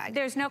this bag.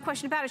 There's no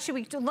question about it. Should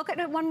we look at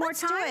it one more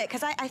time? Let's do it,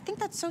 because I think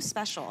that's so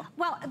special.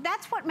 Well,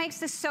 that's what makes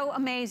this so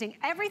amazing.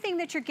 Everything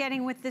that you're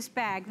getting with this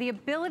bag, the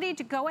ability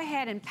to go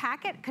ahead and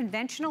pack it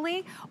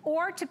conventionally,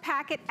 or to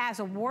pack it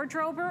as a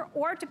wardrober,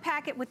 or to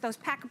pack it with those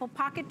packable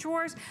pocket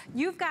drawers,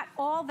 you've got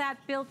all that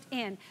built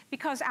in.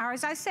 Because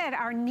as I said,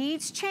 our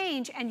needs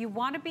change, and you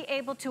want to be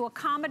able to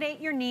accommodate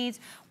your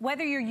needs,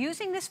 whether you're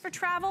using this for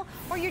travel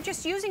or you're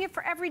just using it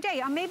for every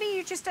day. Or maybe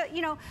you're just a,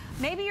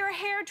 maybe you're a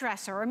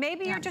hairdresser, or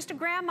maybe you're just a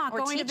grandma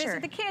going to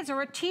visit the kids,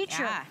 or a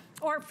teacher. Yeah.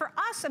 Or for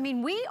us, I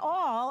mean,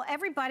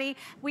 everybody,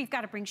 we've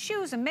got to bring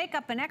shoes and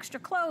makeup and extra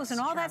clothes and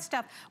all that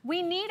stuff.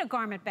 We need a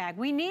garment bag.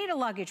 We need a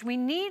luggage. We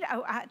need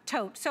a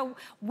tote. So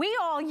we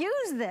all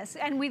use this,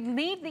 and we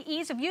need the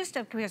ease of use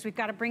stuff because we've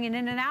got to bring it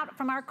in and out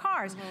from our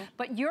cars.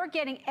 But you're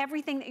getting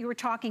everything that you were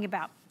talking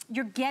about.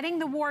 You're getting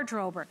the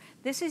wardrober.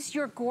 This is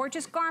your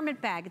gorgeous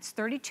garment bag. It's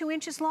 32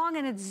 inches long,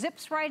 and it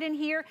zips right in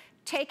here.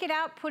 Take it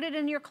out, put it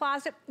in your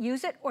closet,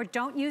 use it or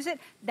don't use it.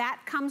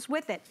 That comes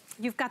with it.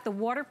 You've got the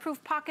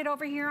waterproof pocket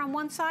over here on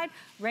one side,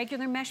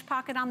 regular mesh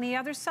pocket on the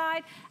other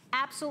side.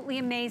 Absolutely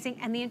amazing,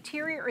 and the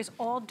interior is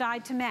all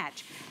dyed to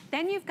match.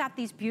 Then you've got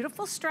these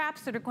beautiful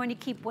straps that are going to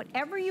keep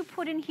whatever you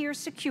put in here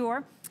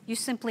secure. You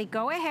simply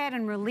go ahead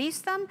and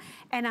release them,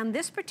 and on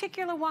this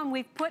particular one,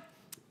 we've put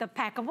the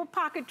packable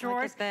pocket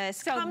drawers. Look at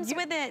this, comes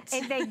with it.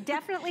 They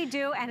definitely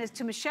do, and as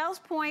to Michelle's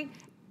point,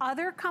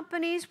 other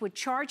companies would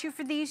charge you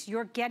for these.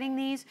 You're getting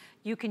these.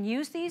 You can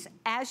use these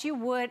as you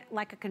would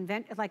like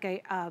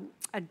a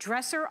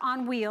dresser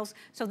on wheels.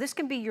 So this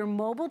can be your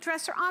mobile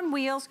dresser on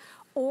wheels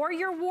or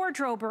your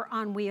wardrober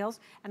on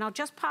wheels. And I'll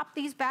just pop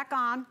these back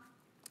on.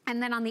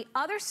 And then on the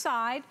other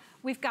side,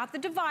 we've got the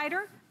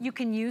divider. You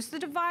can use the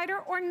divider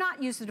or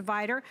not use the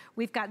divider.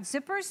 We've got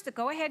zippers to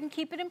go ahead and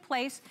keep it in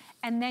place.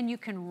 And then you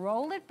can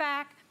roll it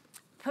back,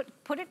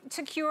 put it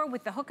secure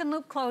with the hook and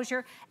loop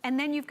closure, and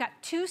then you've got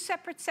two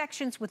separate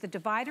sections with the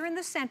divider in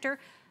the center.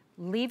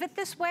 Leave it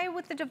this way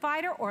with the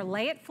divider, or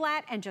lay it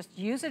flat and just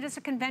use it as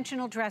a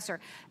conventional dresser,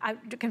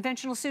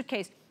 conventional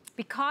suitcase.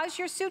 Because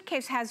your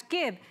suitcase has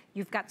give,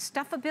 you've got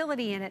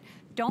stuffability in it.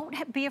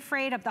 Don't be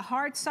afraid of the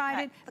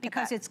hard-sided,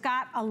 because it's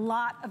got a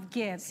lot of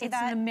give. It's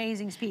an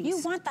amazing piece. You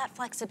want that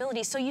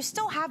flexibility, so you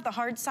still have the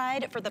hard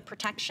side for the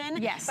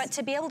protection, yes, but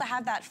to be able to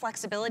have that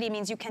flexibility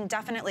means you can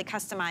definitely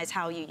customize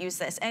how you use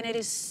this, and it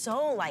is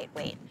so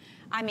lightweight.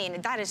 I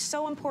mean, that is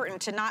so important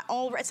to not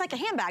it's like a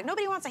handbag.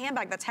 Nobody wants a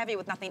handbag that's heavy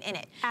with nothing in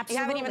it. Absolutely. You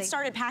haven't even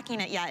started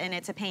packing it yet, and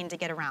it's a pain to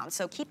get around.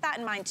 So keep that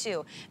in mind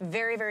too.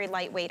 Very, very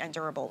lightweight and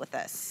durable with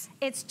this.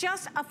 It's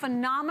just a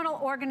phenomenal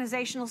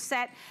organizational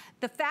set.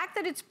 The fact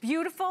that it's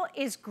beautiful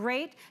is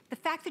great. The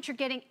fact that you're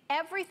getting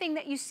everything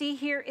that you see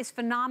here is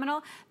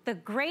phenomenal. The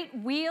great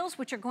wheels,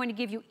 which are going to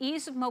give you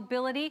ease of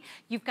mobility.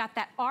 You've got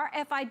that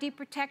RFID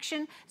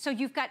protection. So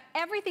you've got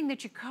everything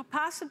that you could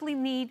possibly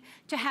need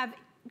to have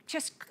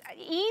just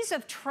ease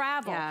of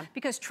travel,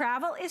 because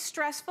travel is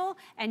stressful,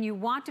 and you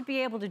want to be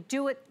able to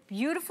do it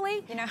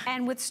beautifully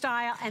and with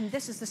style, and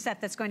this is the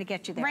set that's going to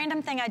get you there.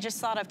 Random thing I just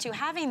thought of too,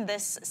 having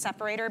this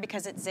separator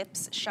because it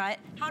zips shut.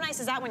 How nice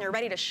is that when you're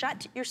ready to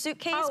shut your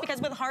suitcase?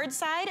 Because with hard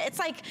side, it's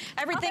like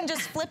everything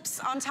just flips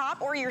on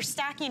top, or you're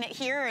stacking it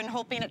here and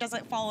hoping it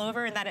doesn't fall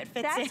over and that it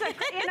fits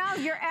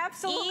in. You're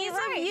absolutely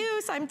right. Ease of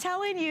use, I'm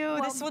telling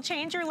you, this will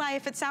change your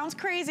life. It sounds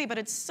crazy, but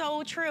it's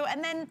so true.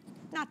 And then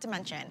not to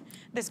mention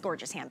this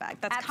gorgeous handbag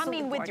that's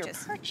coming with your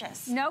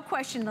purchase. No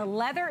question, the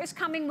leather is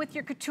coming with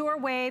your couture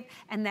wave,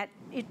 and that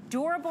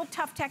durable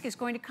tough tech is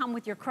going to come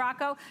with your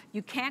Croco.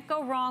 You can't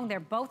go wrong. They're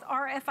both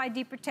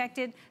RFID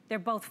protected. They're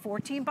both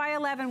 14 by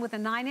 11 with a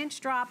 9-inch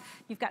drop.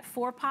 You've got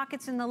 4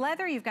 pockets in the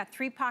leather. You've got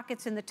 3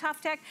 pockets in the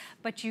tough tech,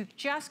 but you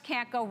just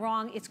can't go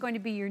wrong. It's going to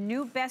be your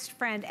new best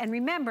friend. And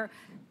remember,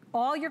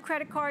 all your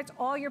credit cards,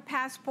 all your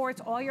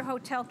passports, all your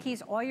hotel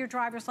keys, all your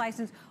driver's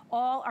license,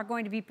 all are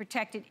going to be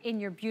protected in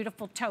your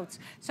beautiful totes.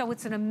 So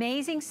it's an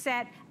amazing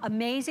set,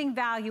 amazing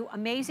value,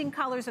 amazing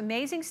colors,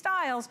 amazing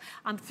styles.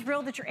 I'm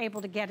thrilled that you're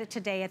able to get it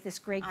today at this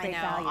great value.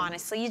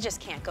 Honestly, you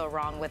just can't go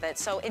wrong with it.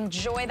 So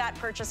enjoy that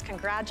purchase.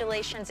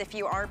 Congratulations if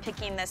you are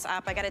picking this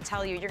up. I gotta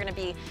tell you, you're gonna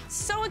be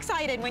so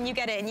excited when you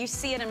get it and you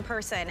see it in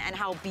person and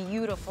how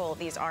beautiful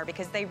these are,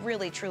 because they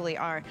really, truly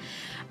are.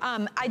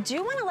 I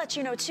do wanna let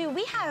you know too,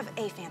 we have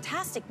a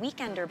fantastic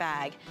weekender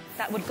bag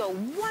that would go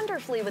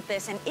wonderfully with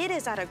this, and it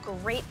is at a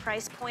great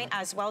price point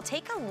as well.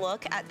 Take a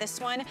look at this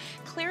one.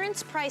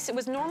 Clearance price, it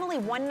was normally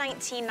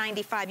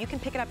 $119.95. You can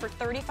pick it up for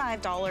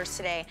 $35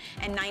 today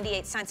and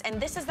 98 cents.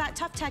 And this is that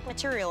tough tech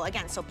material,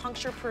 again, so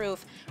puncture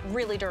proof,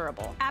 really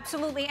durable.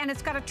 Absolutely, and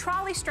it's got a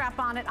trolley strap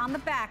on it on the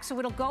back, so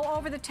it'll go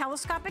over the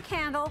telescopic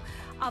handle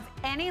of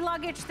any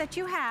luggage that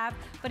you have.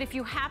 But if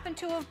you happen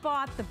to have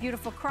bought the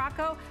beautiful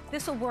Croco,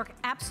 this will work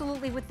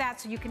absolutely with that,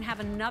 so you can have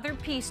another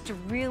piece to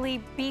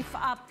really beef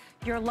up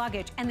your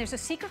luggage. And there's a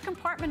secret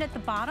compartment at the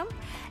bottom,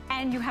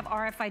 and you have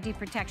RFID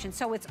protection.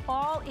 So it's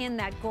all in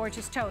that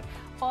gorgeous tote.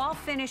 All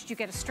finished. You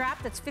get a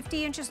strap that's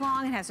 50 inches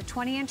long and has a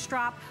 20-inch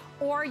drop,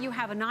 or you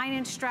have a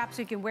 9-inch strap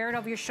so you can wear it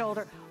over your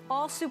shoulder.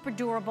 All super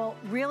durable,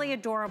 really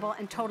adorable,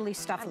 and totally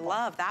stuffable.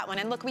 I love that one.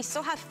 And look, we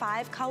still have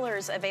 5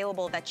 colors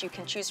available that you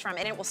can choose from,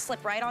 and it will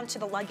slip right onto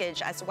the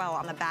luggage as well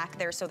on the back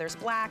there. So there's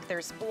black,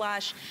 there's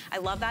blush. I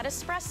love that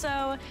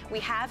espresso. We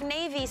have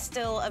navy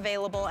still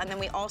available, and then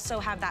we also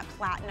have that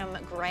platinum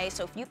gray.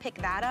 So if you pick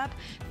that up,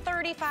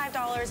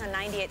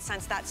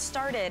 $35.98. That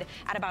started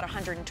at about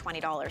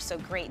 $120. So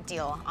great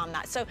deal on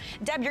that. So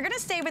Deb, you're gonna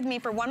stay with me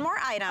for one more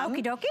item.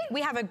 Okie dokie. We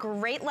have a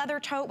great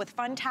leather tote with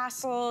fun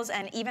tassels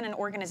and even an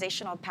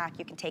organizational pack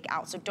you can take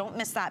out, so don't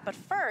miss that. But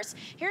first,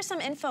 here's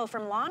some info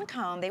from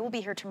Lancome. They will be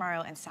here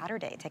tomorrow and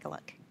Saturday. Take a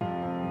look.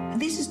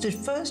 This is the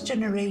first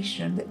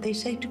generation that they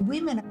say to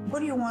women, what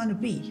do you want to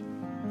be?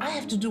 I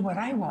have to do what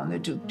I want to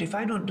do. If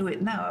I don't do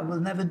it now, I will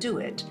never do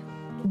it.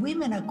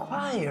 Women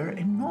acquire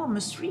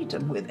enormous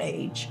freedom with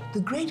age.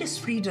 The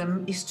greatest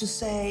freedom is to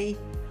say,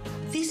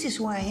 this is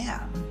who I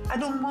am. I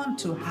don't want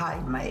to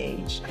hide my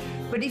age.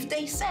 But if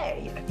they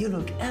say, you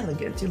look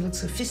elegant, you look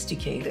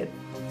sophisticated,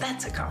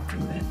 that's a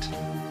compliment.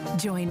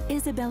 Join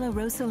Isabella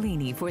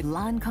Rossellini for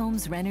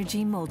Lancome's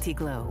Renergy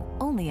Multi-Glow,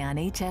 only on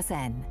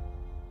HSN.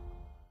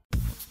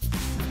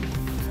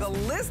 The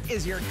List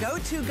is your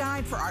go-to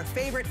guide for our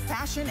favorite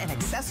fashion and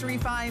accessory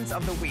finds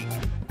of the week.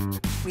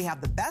 We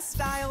have the best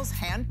styles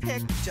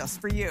hand-picked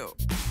just for you.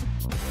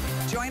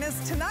 Join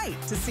us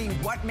tonight to see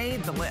what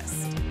made the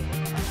list.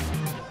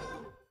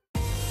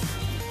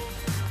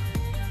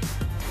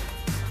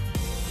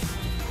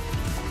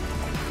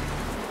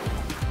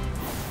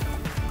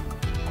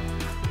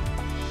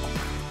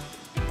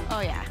 Oh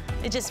yeah,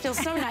 it just feels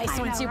so nice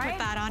once you right? put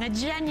that on. A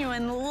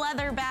genuine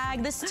leather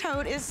bag. This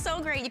tote is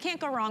so great. You can't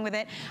go wrong with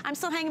it. I'm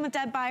still hanging with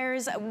Deb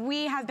Byers.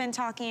 We have been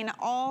talking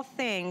all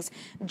things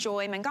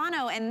Joy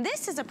Mangano, and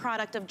this is a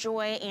product of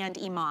Joy and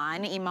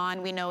Iman.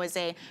 Iman, we know, is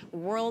a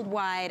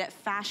worldwide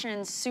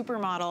fashion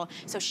supermodel,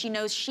 so she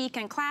knows chic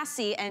and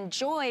classy, and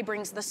Joy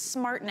brings the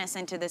smartness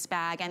into this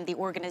bag and the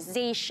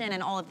organization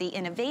and all of the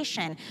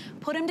innovation.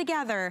 Put them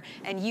together,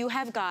 and you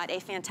have got a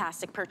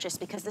fantastic purchase,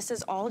 because this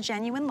is all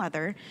genuine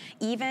leather.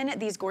 Even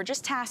these gorgeous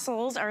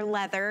tassels are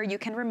leather. You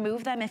can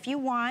remove them if you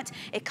want.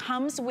 It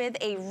comes with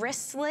a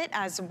wristlet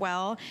as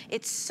well.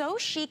 It's so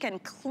chic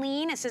and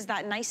clean. It says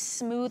that nice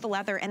smooth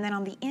leather, and then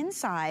on the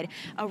inside,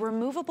 a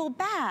removable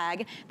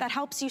bag that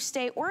helps you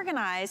stay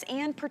organized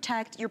and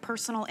protect your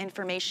personal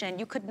information.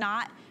 You could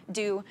not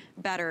do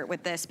better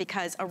with this,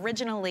 because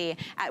originally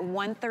at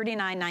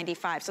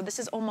 $139.95, so this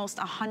is almost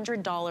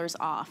 $100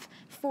 off,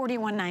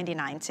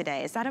 $41.99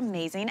 today. Is that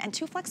amazing? And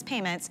 2 flex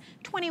payments,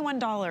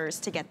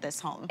 $21 to get this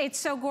home. It's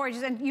so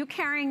gorgeous, and you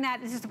carrying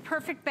that, this is the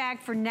perfect bag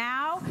for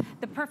now,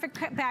 the perfect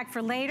bag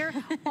for later.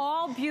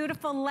 All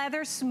beautiful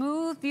leather,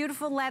 smooth,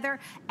 beautiful leather,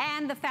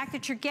 and the fact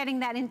that you're getting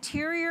that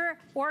interior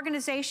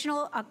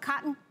organizational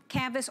cotton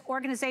canvas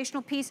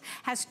organizational piece,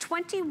 has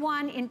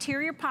 21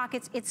 interior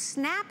pockets. It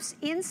snaps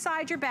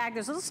inside your bag.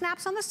 There's little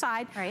snaps on the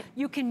side. Right.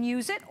 You can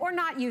use it or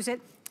not use it.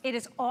 It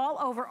is all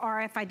over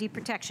RFID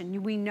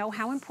protection. We know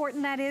how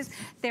important that is.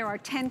 There are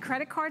 10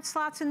 credit card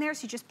slots in there,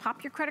 so you just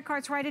pop your credit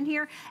cards right in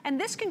here. And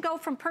this can go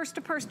from purse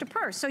to purse to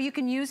purse. So you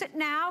can use it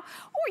now,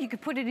 or you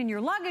could put it in your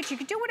luggage. You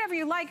could do whatever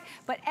you like,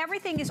 but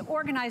everything is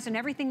organized, and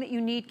everything that you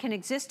need can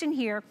exist in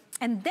here.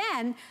 And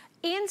then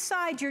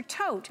Inside your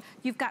tote,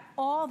 you've got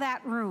all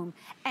that room.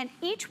 And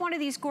each one of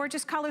these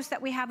gorgeous colors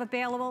that we have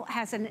available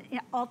has an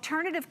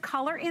alternative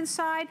color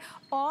inside,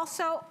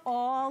 also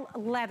all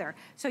leather.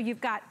 So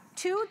you've got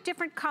 2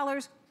 different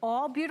colors,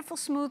 all beautiful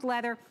smooth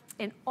leather,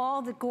 and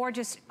all the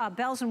gorgeous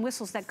bells and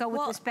whistles that go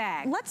with this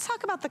bag. Let's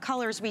talk about the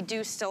colors we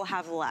do still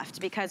have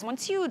left, because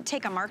once you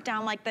take a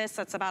markdown like this,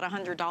 that's about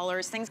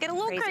 $100, things get a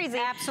little crazy.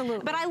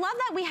 Absolutely. But I love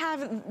that we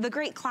have the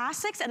great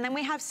classics, and then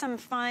we have some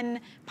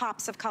fun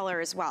pops of color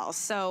as well.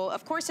 So,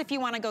 of course, if you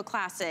want to go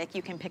classic,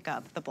 you can pick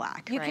up the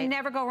black, You can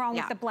never go wrong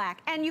with the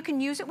black. And you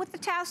can use it with the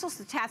tassels.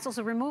 The tassels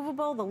are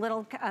removable. The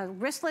little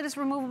wristlet is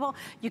removable.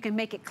 You can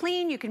make it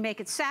clean. You can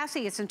make it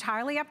sassy. It's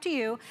entirely up to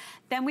you.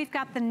 Then we've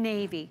got the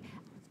navy.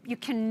 You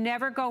can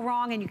never go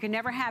wrong, and you can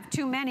never have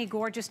too many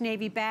gorgeous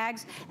navy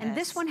bags. And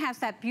this one has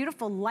that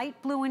beautiful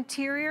light blue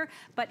interior,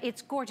 but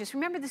it's gorgeous.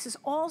 Remember, this is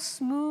all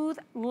smooth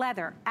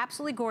leather,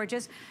 absolutely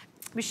gorgeous.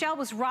 Michelle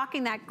was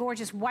rocking that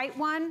gorgeous white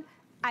one.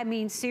 I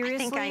mean,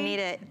 seriously. I think I need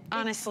it,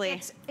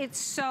 honestly. It's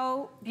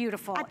so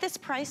beautiful. At this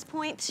price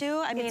point,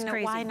 too, I mean,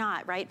 why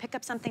not, right? Pick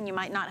up something you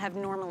might not have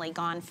normally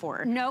gone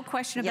for. No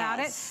question about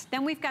it.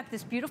 Then we've got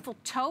this beautiful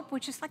taupe,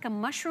 which is like a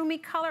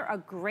mushroomy color, a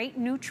great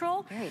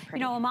neutral. Very pretty. You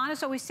know,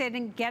 Amana's always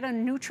saying, get a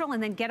neutral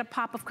and then get a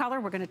pop of color.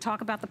 We're going to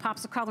talk about the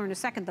pops of color in a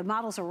second. The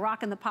models are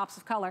rocking the pops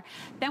of color.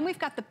 Then we've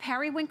got the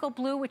periwinkle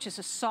blue, which is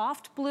a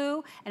soft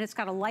blue, and it's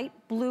got a light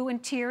blue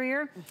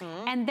interior.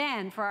 And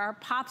then for our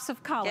pops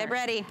of color, get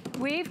ready.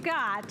 We've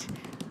got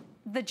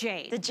the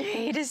jade. The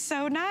jade is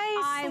so nice.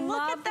 I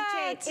love at the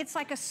jade. It's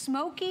like a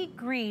smoky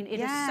green.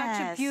 It is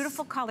such a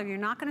beautiful color. You're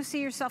not going to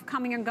see yourself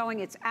coming and going.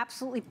 It's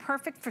absolutely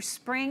perfect for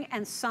spring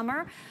and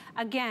summer.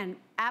 Again,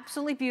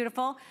 absolutely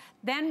beautiful.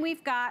 Then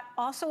we've got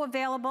also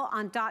available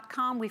on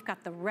 .com, we've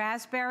got the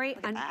raspberry.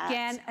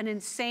 Again, an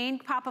insane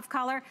pop of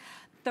color.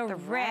 The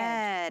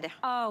red.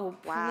 Oh,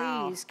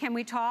 please. Can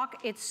we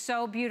talk? It's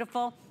so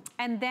beautiful.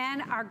 And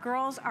then our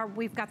girls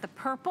we've got the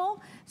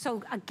purple.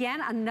 So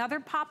again, another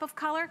pop of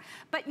color,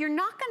 but you're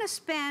not gonna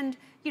spend,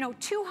 you know,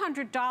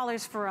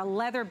 $200 for a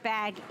leather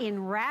bag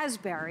in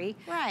raspberry.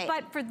 Right.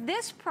 But for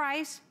this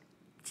price,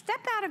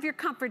 step out of your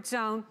comfort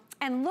zone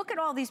and look at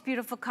all these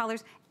beautiful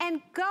colors and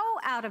go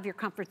out of your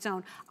comfort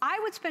zone. I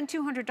would spend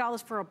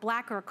 $200 for a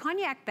black or a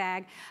cognac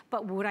bag,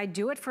 but would I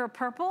do it for a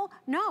purple?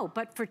 No,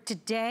 but for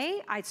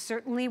today, I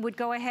certainly would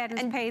go ahead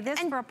and pay this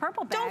for a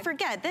purple bag. Don't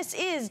forget, this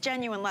is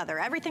genuine leather.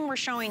 Everything we're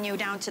showing you,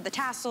 down to the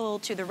tassel,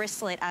 to the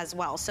wristlet as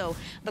well. So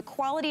the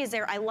quality is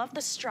there. I love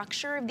the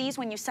structure of these.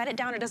 When you set it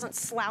down, it doesn't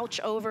slouch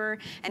over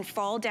and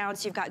fall down,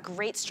 so you've got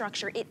great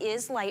structure. It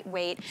is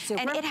lightweight,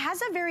 and it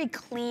has a very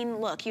clean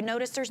look. You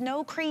notice there's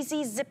no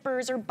crazy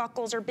zippers or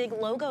buckles or big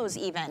logos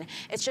even.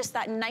 It's just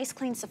that nice,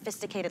 clean,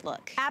 sophisticated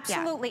look.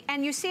 Absolutely.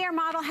 And you see our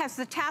model has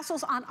the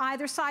tassels on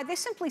either side. They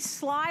simply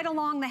slide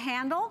along the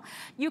handle.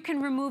 You can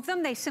remove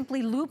them. They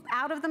simply loop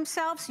out of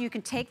themselves, so you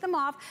can take them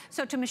off.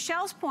 So to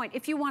Michelle's point,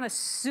 if you want a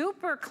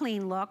super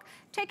clean look,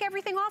 take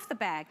everything off the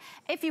bag.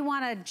 If you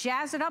want to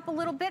jazz it up a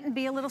little bit and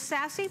be a little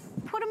sassy,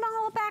 put them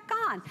all back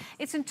on.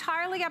 It's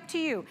entirely up to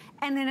you.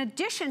 And in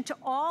addition to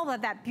all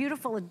of that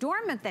beautiful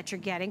adornment that you're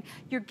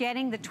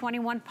getting the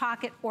 21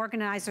 pocket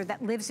organizer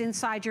that lives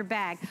inside your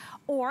bag,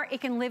 or it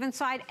can live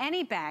inside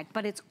any bag,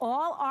 but it's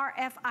all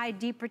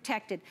RFID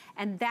protected.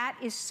 And that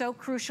is so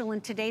crucial in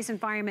today's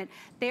environment.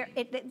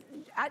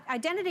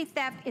 Identity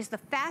theft is the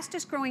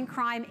fastest growing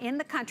crime in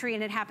the country,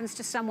 and it happens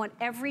to someone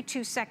every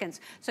 2 seconds.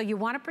 So you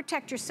want to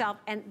protect yourself,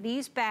 and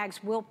these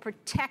bags will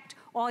protect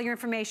all your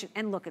information.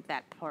 And look at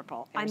that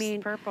purple.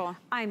 Purple.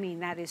 I mean,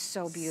 that is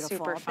so beautiful.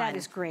 Super fun. That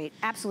is great.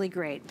 Absolutely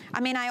great. I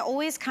mean, I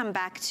always come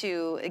back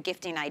to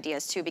gifting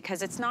ideas too,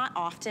 because it's not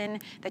often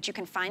that you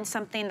can find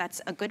something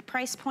that's a good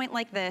price point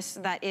like this,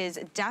 that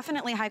is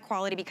definitely high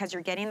quality because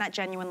you're getting that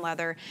genuine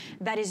leather,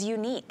 that is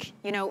unique,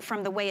 you know,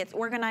 from the way it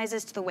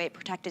organizes to the way it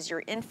protects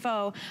your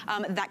info,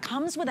 that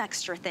comes with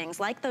extra things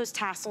like those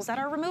tassels that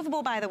are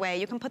removable, by the way.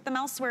 You can put them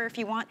elsewhere if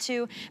you want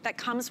to. That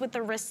comes with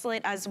the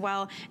wristlet as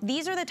well.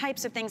 These are the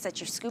types of things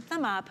that you scoop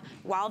them up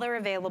while they're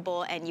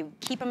available, and you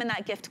keep them in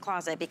that gift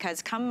closet,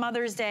 because come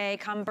Mother's Day,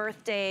 come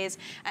birthdays,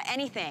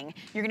 anything,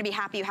 you're gonna be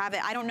happy you have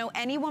it. I don't know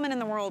any woman in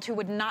the world who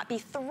would not be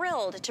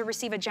thrilled to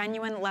receive a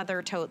genuine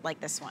leather tote like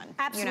this one.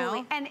 Absolutely.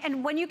 You know?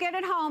 And when you get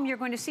it home, you're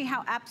going to see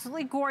how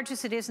absolutely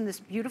gorgeous it is in this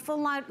beautiful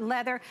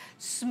leather,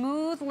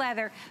 smooth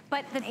leather.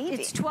 But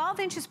it's 12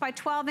 inches by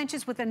 12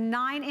 inches with a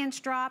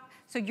 9-inch drop.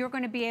 So you're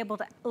going to be able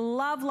to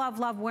love, love,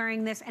 love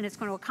wearing this, and it's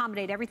going to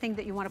accommodate everything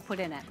that you want to put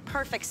in it.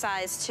 Perfect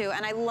size too.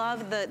 And I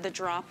love the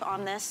drop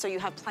on this, so you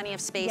have plenty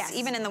of space. Yes.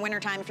 Even in the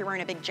wintertime, if you're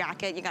wearing a big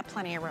jacket, you got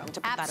plenty of room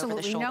to put that over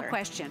the shoulder. Absolutely, no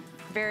question.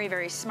 Very,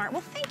 very smart.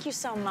 Well, thank you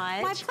so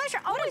much. My pleasure.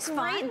 Always fun.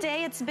 What a great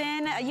day it's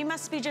been. You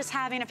must be just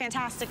having a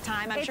fantastic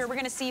time. I'm sure we're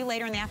going to see you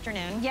later in the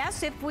afternoon.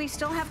 Yes, if we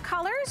still have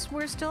colors,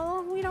 we're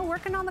still, you know,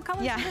 working on the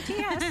colors of the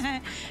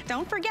TS.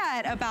 Don't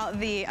forget about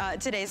the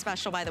today's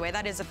special, by the way.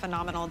 That is a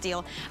phenomenal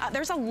deal.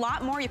 There's a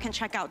lot more you can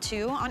check out,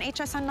 too, on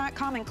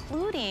hsn.com,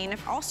 including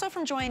also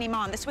from Joy and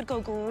Iman. This would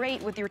go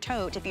great with your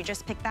tote if you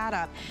just pick that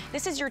up.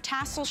 This is your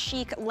tassel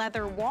chic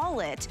leather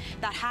wallet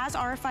that has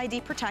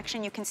RFID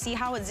protection. You can see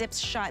how it zips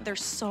shut.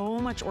 There's so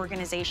much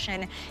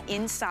organization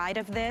inside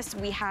of this.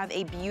 We have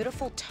a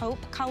beautiful taupe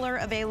color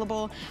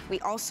available. We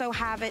also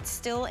have it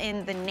still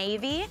in the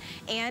navy,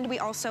 and we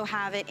also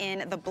have it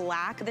in the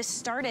black. This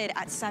started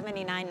at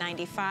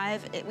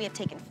 $79.95. We have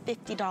taken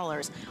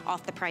 $50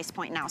 off the price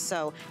point now,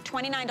 so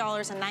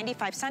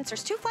 $29.95.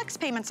 There's 2 flex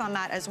payments on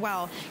that as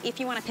well if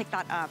you want to pick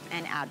that up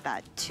and add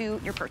that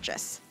to your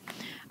purchase.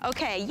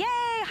 Okay, yay!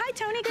 Hi,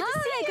 Tony. Good to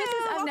see you.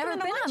 I've never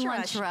been on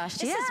Lunch Rush.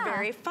 This is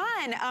very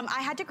fun.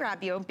 I had to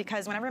grab you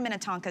because whenever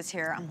Minnetonka's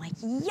here, I'm like,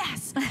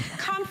 yes,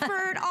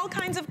 comfort, all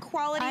kinds of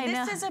quality.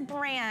 This is a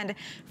brand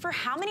for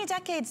how many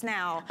decades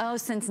now? Oh,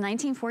 since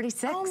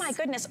 1946. Oh my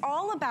goodness,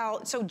 all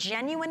about, so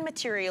genuine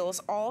materials,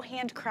 all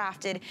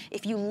handcrafted.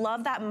 If you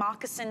love that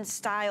moccasin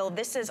style,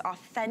 this is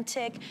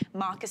authentic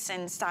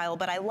moccasin style.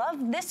 But I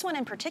love this one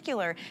in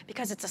particular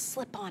because it's a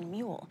slip-on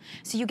mule.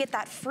 So you get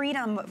that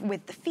freedom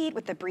with the feet,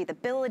 with the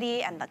breathability,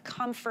 and the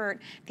comfort.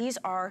 These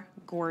are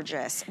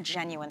gorgeous,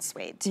 genuine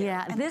suede too.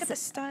 Yeah, and look at the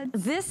studs.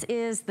 This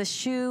is the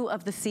shoe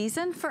of the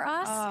season for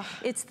us.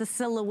 It's the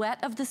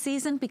silhouette of the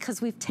season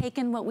because we've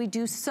taken what we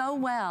do so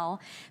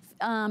well,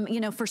 you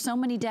know, for so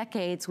many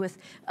decades with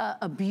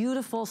a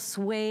beautiful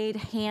suede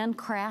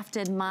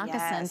handcrafted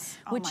moccasin,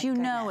 which you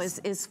know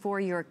is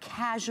for your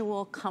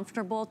casual,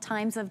 comfortable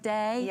times of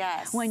day.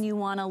 When you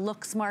want to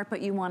look smart,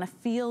 but you want to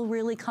feel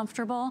really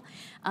comfortable.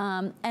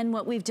 And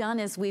what we've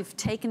done is we've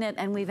taken it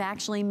and we've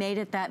actually made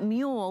it that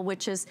mule,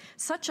 which is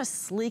such a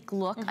sleek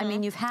look. I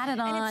mean, you've had it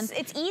on. And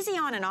it's easy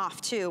on and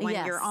off too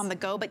when you're on the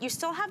go, but you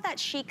still have that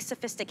chic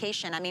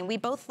sophistication. I mean, we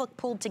both look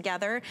pulled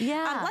together.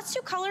 Let's do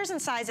colors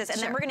and sizes, and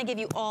then we're going to give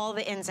you all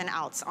the ins and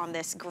outs on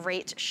this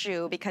great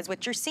shoe, because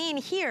what you're seeing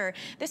here,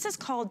 this is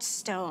called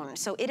stone.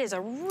 So it is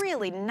a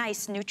really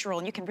nice neutral,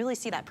 and you can really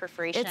see that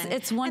perforation.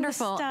 It's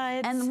wonderful.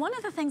 And one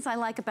of the things I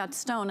like about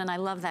stone, and I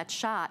love that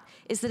shot,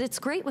 is that it's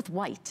great with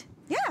white.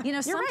 You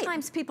know,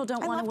 sometimes people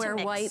don't want to wear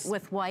white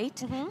with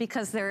white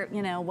because they're,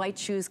 you know, white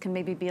shoes can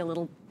maybe be a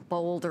little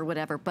bold or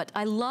whatever, but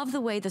I love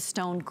the way the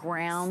stone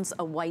grounds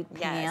a white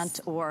pant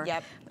or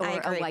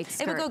a white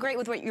skirt. It would go great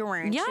with what you're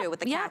wearing too,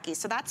 with the khaki.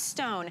 So that's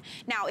stone.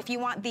 Now, if you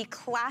want the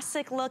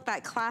classic look,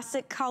 that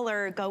classic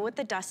color, go with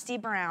the dusty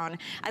brown.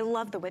 I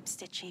love the whip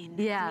stitching.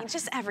 I mean,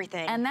 just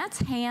everything. And that's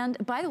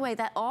hand, by the way,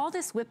 that all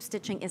this whip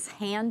stitching is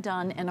hand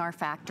done in our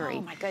factory.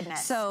 Oh my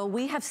goodness. So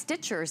we have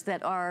stitchers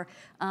that are,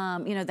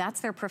 you know,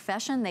 that's their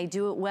profession. They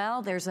do it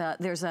well. There's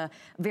a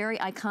very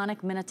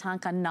iconic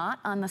Minnetonka knot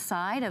on the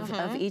side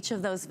of each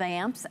of those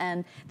vamps,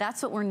 and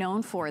that's what we're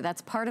known for.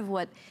 That's part of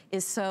what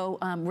is so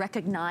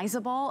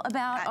recognizable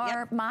about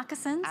our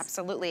moccasins.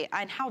 Absolutely.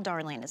 And how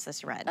darling is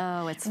this red?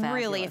 Oh, it's fabulous.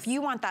 Really, if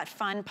you want that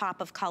fun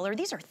pop of color,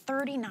 these are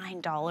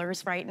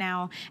 $39 right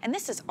now. And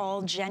this is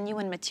all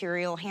genuine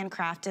material,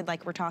 handcrafted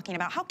like we're talking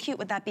about. How cute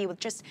would that be with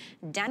just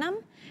denim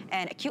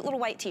and a cute little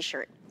white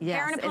t-shirt?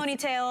 Hair in a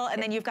ponytail,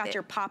 and then you've got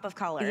your pop of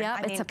color.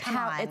 I mean,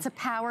 it's a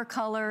power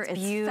color.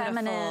 It's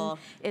feminine.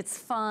 It's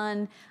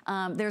fun.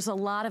 There's a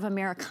lot of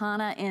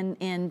Americana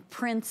in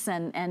prints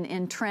and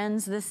in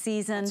trends this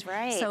season. That's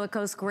right. So it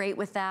goes great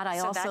with that. I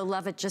also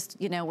love it just,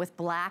 you know, with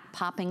black,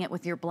 popping it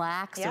with your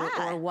blacks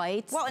or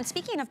whites. Well, and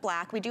speaking of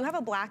black, we do have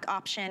a black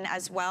option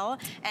as well,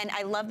 and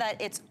I love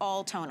that it's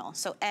all tonal.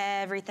 So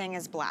everything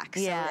is black.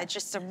 So it's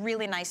just a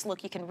really nice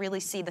look. You can really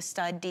see the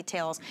stud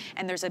details,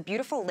 and there's a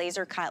beautiful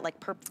laser cut, like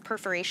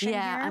perforation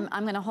here.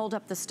 I'm going to hold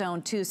up the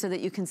stone too so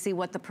that you can see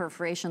what the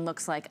perforation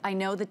looks like. I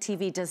know the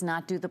TV does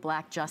not do the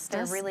black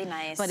justice. They're really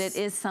nice. But it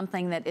is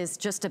something that is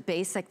just a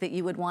basic that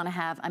you would want to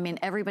have. I mean,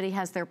 everybody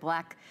has their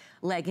black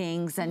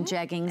leggings and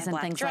jeggings and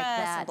things like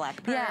that. And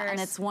black purse. Yeah, and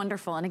it's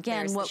wonderful. And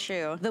again,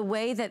 the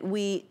way that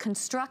we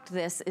construct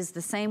this is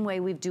the same way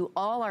we do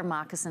all our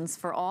moccasins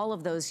for all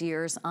of those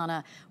years, on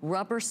a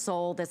rubber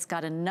sole that's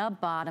got a nub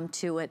bottom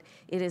to it.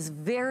 It is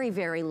very,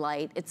 very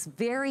light. It's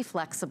very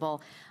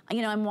flexible.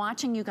 You know, I'm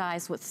watching you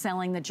guys with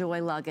selling the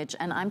Joy luggage,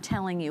 and I'm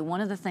telling you, one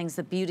of the things,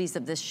 the beauties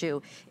of this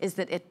shoe is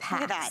that it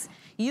packs. Look at that.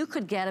 You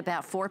could get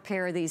about 4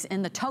 pair of these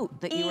in the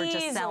tote that you were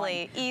just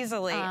selling.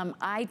 Easily.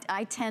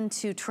 I tend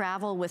to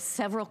travel with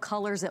several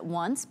colors at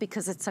once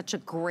because it's such a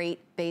great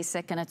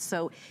basic and it's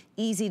so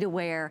easy to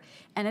wear,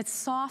 and it's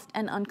soft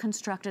and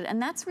unconstructed,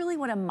 and that's really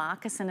what a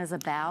moccasin is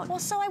about. Well,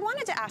 so I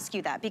wanted to ask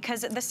you that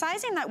because the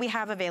sizing that we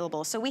have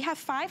available, so we have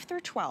 5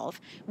 through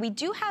 12, we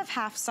do have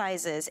half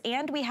sizes,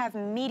 and we have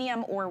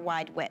medium or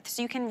wide width,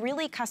 so you can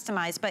really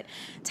customize. But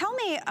tell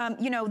me,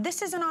 you know,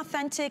 this is an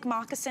authentic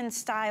moccasin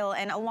style,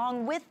 and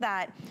along with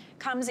that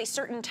comes a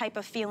certain type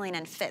of feeling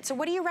and fit. So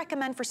what do you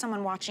recommend for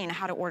someone watching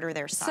how to order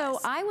their size? So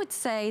I would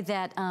say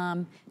that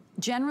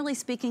generally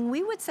speaking,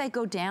 we would say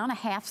go down a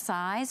half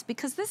size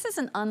because this is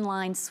an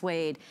unlined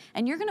suede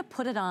and you're gonna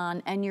put it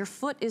on and your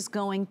foot is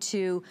going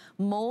to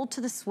mold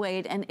to the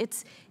suede and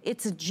it's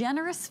a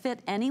generous fit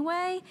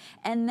anyway,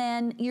 and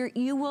then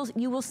you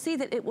will see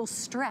that it will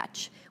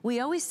stretch. We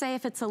always say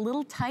if it's a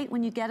little tight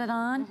when you get it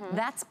on,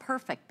 that's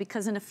perfect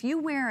because in a few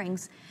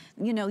wearings,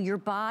 you know, your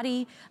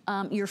body,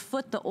 your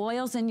foot, the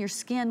oils in your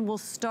skin will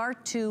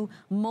start to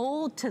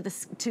mold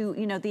to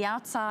you know, the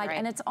outside,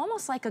 and it's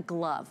almost like a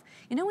glove.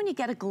 You know when you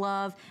get a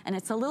glove and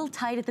it's a little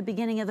tight at the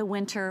beginning of the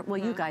winter, well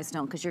you guys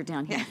don't because you're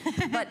down here,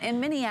 but in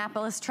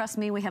Minneapolis, trust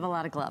me, we have a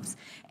lot of gloves.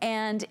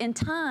 And in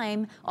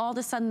time, all of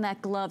a sudden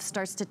that glove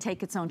starts to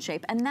take its own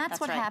shape. And that's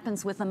what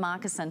happens with a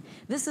moccasin.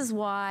 This is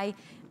why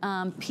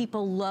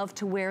people love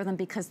to wear them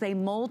because they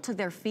mold to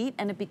their feet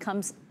and it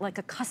becomes like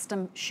a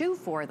custom shoe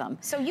for them.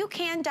 So you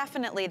can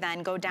definitely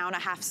then go down a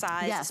half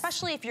size,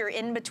 especially if you're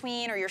in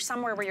between or you're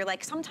somewhere where you're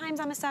like, sometimes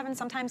I'm a 7,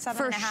 sometimes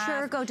 7 and a half. For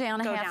sure, go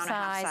down a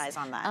half size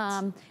on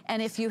that.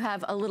 And if you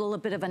have a little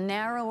bit of a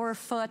narrower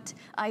foot,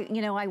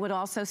 I would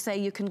also say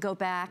you can go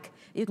back,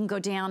 you can go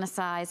down a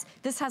size.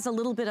 This has a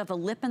little bit of a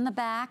lip in the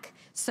back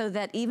so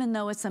that even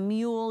though it's a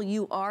mule,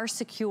 you are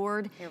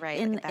secured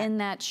in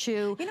that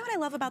shoe. You know what I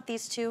love about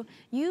these two?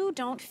 You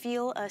don't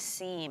feel a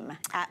seam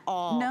at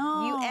all.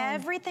 No.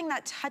 Everything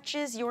that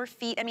touches your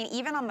feet, I mean,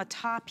 even on the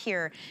top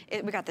here,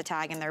 we got the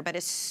tag in there, but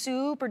it's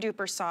super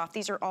duper soft.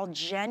 These are all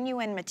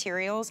genuine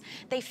materials.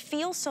 They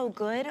feel so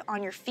good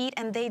on your feet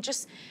and they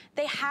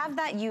have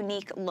that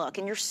unique look.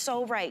 And you're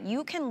so right.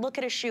 You can look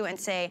at a shoe and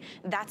say,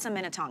 that's a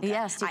Minnetonka.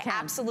 Yes, you can. I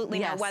absolutely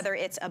know whether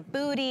it's a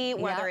bootie,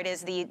 whether it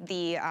is the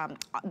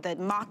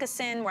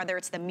moccasin, whether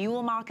it's the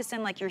mule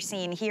moccasin like you're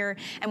seeing here.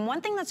 And one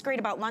thing that's great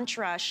about Lunch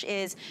Rush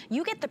is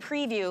you get the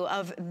preview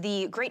of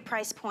the great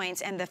price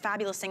points and the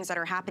fabulous things that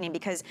are happening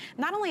because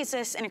not only is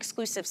this an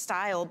exclusive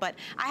style, but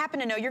I happen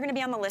to know you're gonna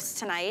be on the list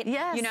tonight.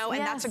 Yes, you know,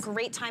 and that's a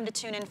great time to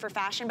tune in for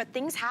fashion, but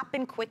things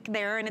happen quick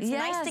there and it's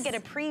nice to get a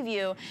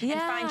preview and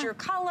find your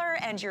color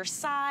and your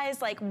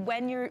size, like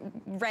when you're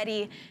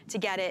ready to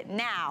get it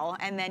now,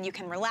 and then you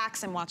can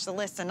relax and watch the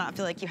list and not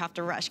feel like you have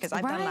to rush because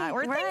I've done that.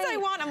 Or things I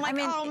want, I'm like,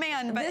 oh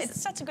man, but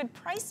it's such a good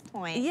price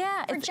point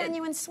for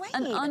genuine suede.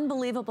 An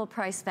unbelievable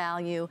price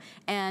value.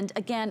 And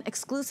again,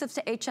 exclusive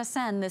to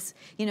HSN, this,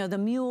 you know, the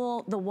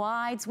mule, the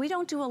wides, we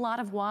don't do a lot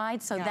of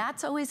wides, so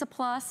that's always a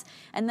plus.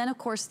 And then of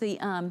course the,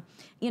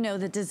 you know,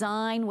 the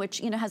design, which,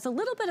 you know, has a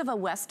little bit of a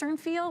Western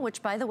feel,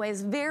 which by the way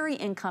is very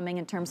incoming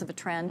in terms of a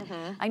trend.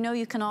 I know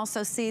you can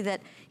also see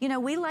that, you know,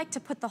 we like to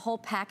put the whole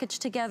package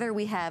together.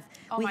 We have,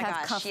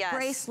 cuff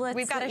bracelets.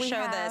 We've got to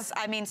show this.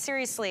 I mean,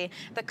 seriously,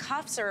 the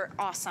cuffs are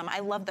awesome. I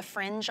love the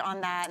fringe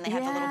on that, and they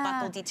have the little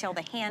buckle detail,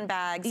 the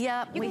handbags.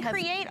 You can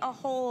create a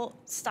whole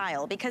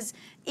style because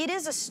it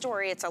is a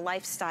story, it's a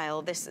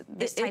lifestyle, this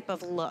type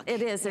of look.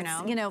 It is,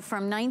 you know,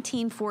 from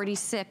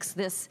 1946,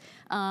 this,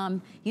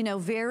 you know,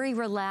 very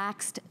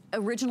relaxed,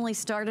 originally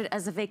started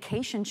as a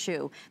vacation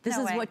shoe. This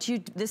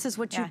is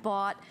what you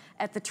bought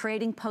at the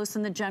trading posts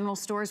and the general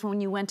stores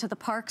when you went to the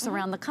parks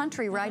around the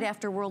country right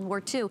after World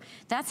War II.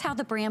 That's how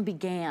the brand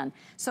began.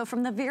 So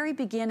from the very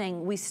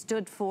beginning, we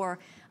stood for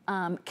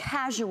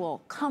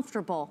casual,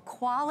 comfortable,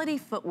 quality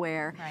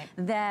footwear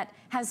that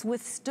has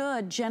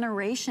withstood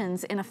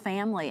generations in a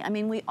family. I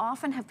mean, we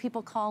often have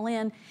people call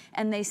in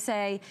and they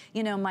say,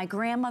 you know, my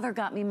grandmother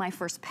got me my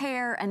first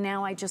pair and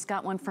now I just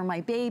got one for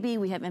my baby.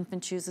 We have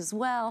infant shoes as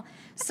well.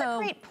 That's a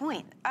great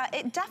point.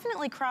 It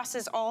definitely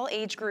crosses all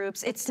age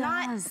groups. It's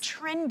not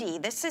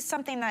trendy. This is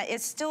something that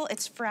is still,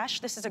 it's fresh.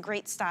 This is a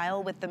great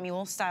style with the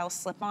mule style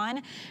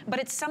slip-on, but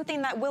it's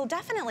something that will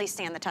definitely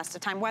stand the test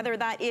of time, whether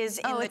that is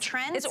in the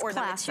trends or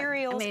the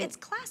materials. I mean, it's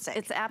classic.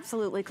 It's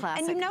absolutely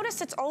classic. And you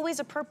notice it's always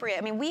appropriate.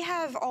 I mean, we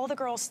have all the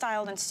girls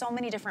styled in so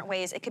many different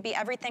ways. It could be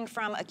everything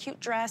from a cute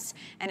dress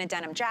and a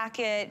denim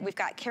jacket. We've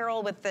got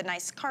Carol with the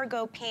nice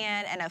cargo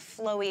pant and a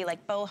flowy,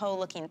 like boho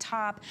looking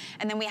top.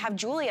 And then we have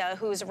Julia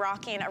who's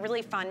rocking a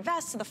really fun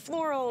vest, the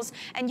florals,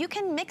 and you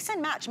can mix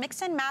and match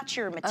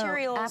your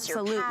materials,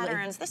 your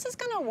patterns. This is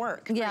gonna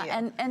work for you.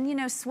 and you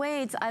know,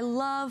 suedes, I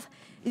love,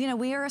 you know,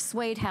 we are a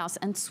suede house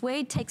and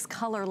suede takes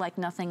color like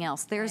nothing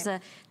else. There's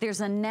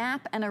a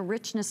nap and a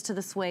richness to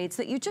the suedes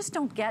that you just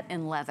don't get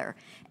in leather.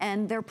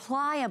 And they're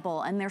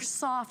pliable and they're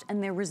soft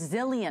and they're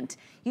resilient.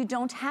 You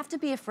don't have to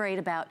be afraid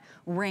about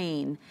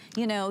rain.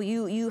 You know,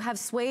 you have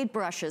suede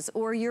brushes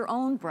or your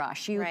own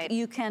brush.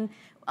 You can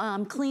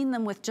clean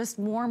them with just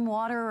warm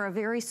water or a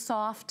very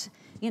soft,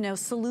 you know,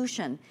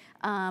 solution.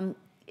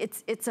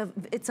 It's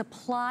a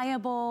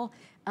pliable,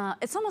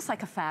 it's almost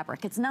like a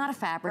fabric. It's not a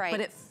fabric,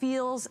 but it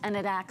feels and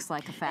it acts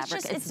like a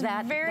fabric. It's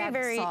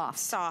very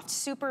soft,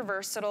 super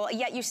versatile,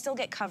 yet you still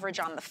get coverage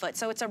on the foot.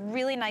 So it's a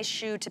really nice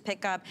shoe to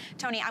pick up.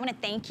 Tony, I'm gonna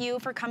thank you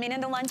for coming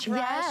into Lunch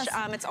Rush.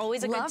 It's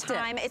always a good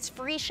time. It's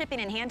free shipping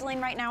and handling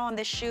right now on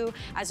this shoe,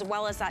 as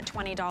well as that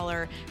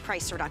 $20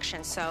 price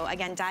reduction. So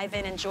again, dive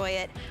in, enjoy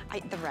it.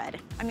 The red.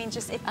 I mean,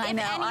 just if anything,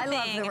 I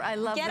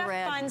love the red. Get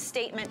a fun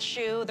statement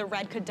shoe. The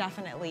red could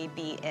definitely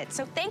be it.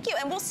 So thank you,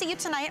 and we'll see you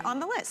tonight on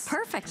the list.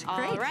 Perfect.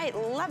 Great. All right,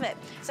 love it.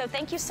 So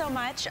thank you so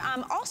much.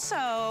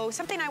 Also,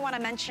 something I want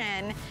to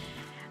mention,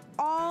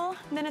 all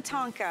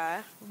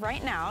Minnetonka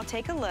right now,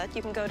 take a look.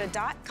 You can go to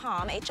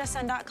 .com,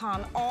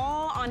 hsn.com,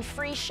 all on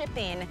free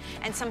shipping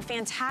and some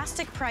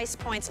fantastic price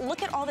points.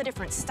 Look at all the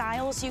different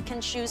styles you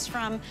can choose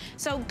from.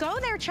 So go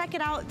there, check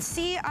it out,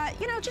 see,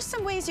 you know, just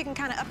some ways you can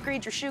kind of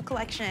upgrade your shoe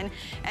collection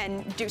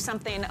and do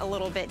something a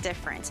little bit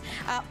different.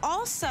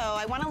 Also,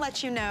 I want to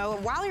let you know,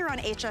 while you're on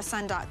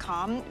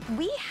hsn.com,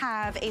 we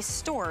have a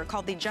store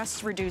called the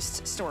Just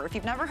Reduced store. If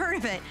you've never heard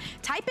of it,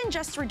 type in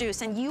Just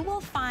Reduced and you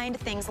will find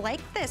things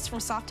like this from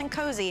Soft and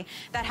Cozy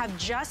that have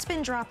just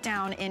been dropped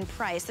down in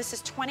price. This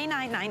is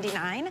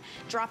 $29.99,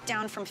 dropped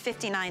down from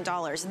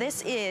 $59.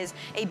 This is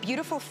a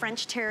beautiful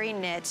French terry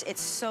knit.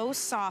 It's so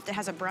soft. It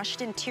has a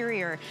brushed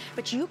interior,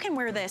 but you can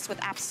wear this with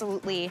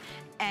absolutely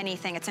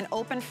anything. It's an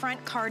open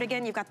front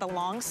cardigan. You've got the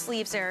long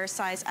sleeves there,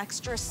 size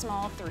extra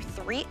small through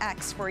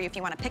 3X for you if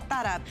you want to pick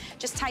that up.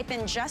 Just type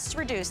in Just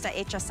Reduced at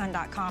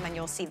hsn.com and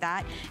you'll see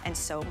that and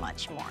so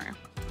much more.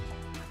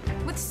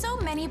 With so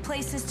many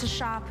places to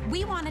shop,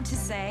 we wanted to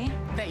say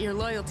that your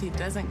loyalty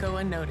doesn't go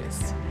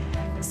unnoticed.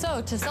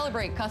 So, to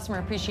celebrate Customer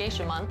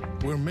Appreciation Month,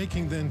 we're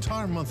making the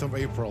entire month of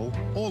April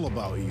all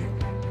about you.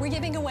 We're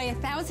giving away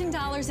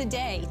 $1,000 a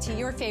day to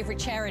your favorite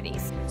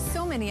charities.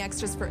 So many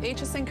extras for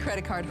HSN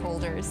credit card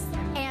holders.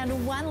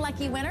 And one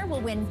lucky winner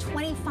will win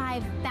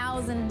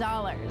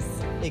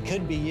 $25,000. It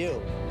could be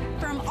you.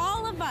 From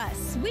all of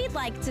us, we'd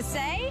like to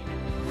say...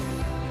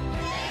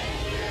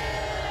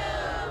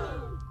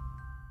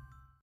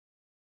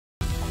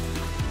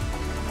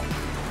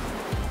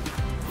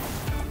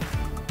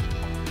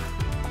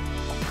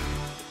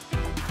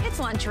 It's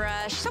lunch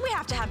rush, so we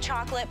have to have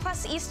chocolate.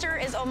 Plus, Easter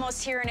is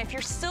almost here, and if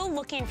you're still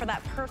looking for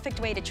that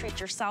perfect way to treat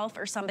yourself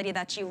or somebody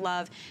that you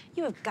love,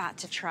 you have got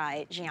to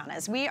try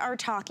Gianna's. We are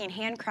talking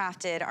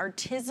handcrafted,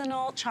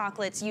 artisanal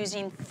chocolates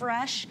using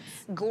fresh,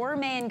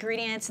 gourmet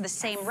ingredients, the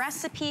same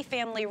recipe,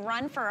 family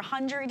run for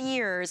 100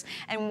 years.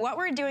 And what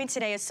we're doing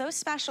today is so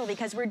special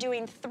because we're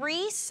doing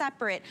 3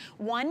 separate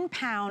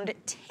 1-pound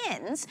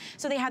tins.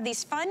 So they have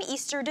these fun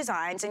Easter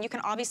designs, and you can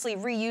obviously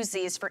reuse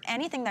these for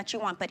anything that you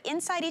want, but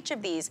inside each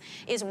of these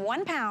is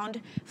 1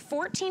 pound,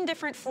 14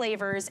 different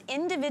flavors,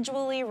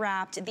 individually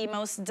wrapped, the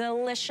most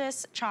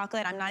delicious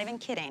chocolate, I'm not even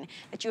kidding,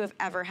 that you have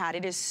ever had.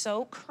 It is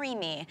so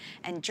creamy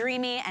and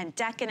dreamy and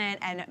decadent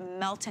and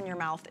melt in your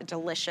mouth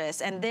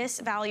delicious. And this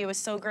value is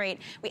so great.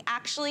 We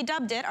actually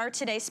dubbed it our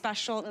Today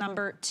Special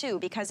number 2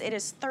 because it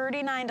is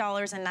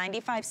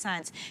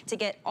 $39.95 to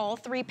get all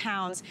 3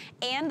 pounds,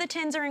 and the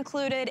tins are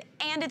included,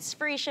 and it's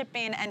free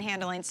shipping and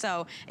handling.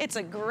 So it's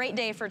a great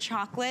day for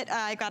chocolate,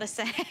 I gotta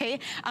say.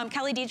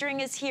 Kelly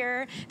Diedring is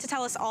here to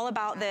tell us all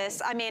about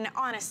this. I mean,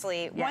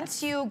 honestly,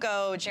 once you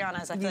go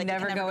Gianna's, I feel like you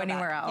can never go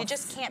anywhere else. You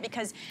just can't,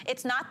 because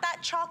it's not that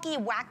chalky,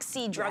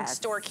 waxy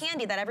drugstore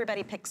candy that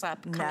everybody picks up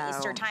come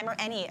Easter time or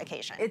any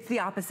occasion. It's the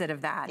opposite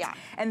of that. Yeah.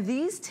 And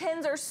these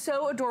tins are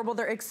so adorable.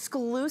 They're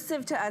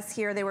exclusive to us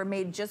here. They were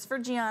made just for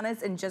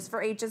Gianna's and just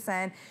for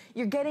HSN.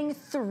 You're getting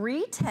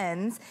 3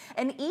 tins,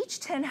 and each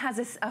tin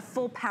has a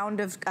full pound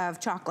of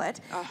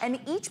chocolate, and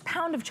each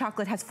pound of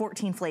chocolate has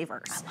 14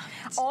 flavors. I love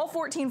it. All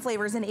 14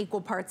 flavors in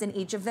equal parts in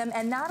each of them.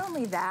 And not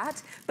only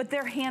that, but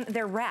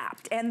they're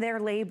wrapped and they're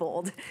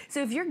labeled.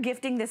 So if you're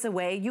gifting this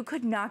away, you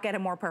could not get a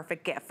more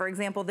perfect gift. For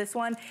example, this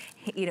one,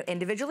 you know,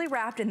 individually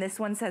wrapped, and this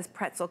one says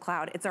pretzel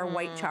cloud. It's our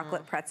white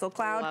chocolate pretzel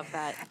cloud. Love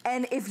that.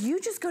 And if you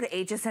just go to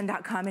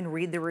hsn.com and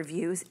read the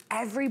reviews,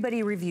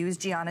 everybody reviews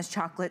Gianna's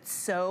chocolate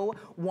so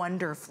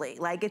wonderfully.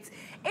 Like, it's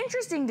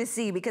interesting to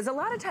see, because a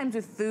lot of times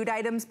with food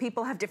items,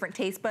 people have different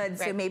taste buds.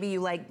 Right. So maybe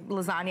you like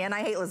lasagna, and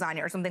I hate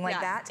lasagna or something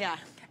like that. Yeah.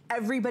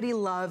 Everybody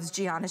loves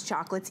Gianna's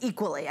chocolates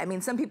equally. I mean,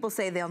 some people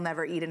say they'll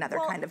never eat another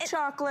kind of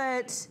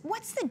chocolate.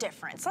 What's the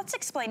difference? Let's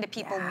explain to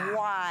people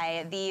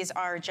why these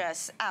are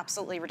just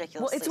absolutely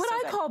ridiculous. Well, it's what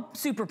I call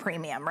super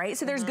premium, right?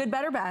 So there's good,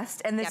 better,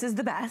 best, and this is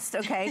the best,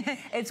 okay?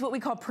 It's what we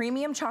call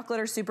premium chocolate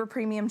or super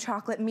premium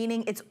chocolate,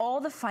 meaning it's all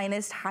the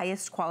finest,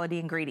 highest quality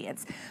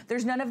ingredients.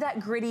 There's none of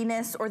that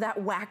grittiness or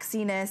that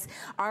waxiness.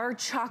 Our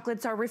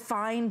chocolates are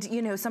refined,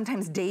 you know,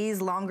 sometimes days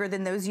longer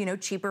than those, you know,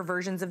 cheaper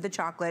versions of the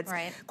chocolates.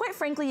 Right. Quite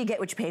frankly, you get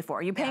what you pay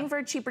for. You're paying for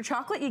a cheaper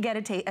chocolate, you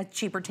get a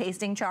cheaper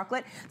tasting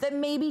chocolate that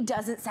maybe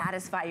doesn't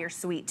satisfy your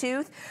sweet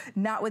tooth.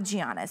 Not with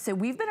Gianna's. So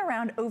we've been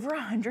around over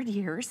 100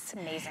 years. It's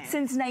amazing.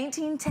 Since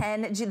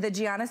 1910, the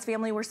Gianna's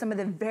family were some of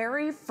the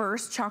very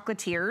first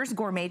chocolatiers,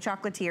 gourmet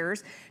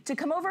chocolatiers, to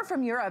come over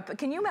from Europe.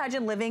 Can you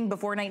imagine living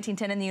before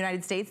 1910 in the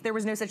United States? There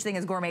was no such thing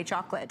as gourmet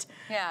chocolate.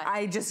 Yeah.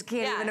 I just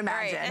can't even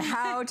imagine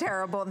how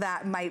terrible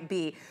that might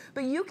be.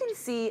 But you can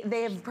see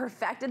they have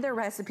perfected their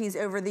recipes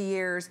over the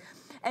years.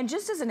 And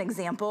just as an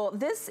example,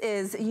 this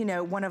is, you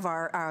know, one of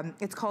our,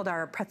 it's called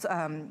our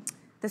pretzel,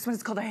 this one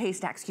is called our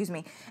haystack, excuse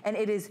me. And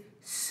it is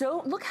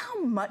so, look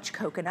how much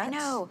coconut. I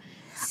know.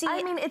 See,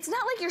 I mean, it's not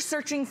like you're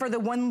searching for the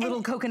one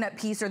little coconut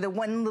piece or the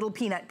one little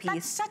peanut piece.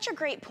 That's such a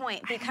great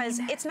point because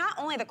it's not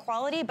only the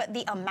quality, but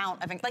the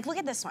amount of it. Like, look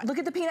at this one. Look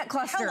at the peanut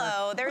cluster.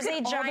 Hello, there's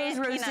a giant all those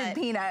roasted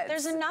peanuts.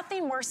 There's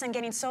nothing worse than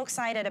getting so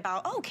excited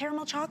about, oh,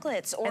 caramel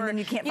chocolates, or and then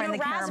you can't find the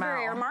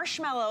raspberry caramel. or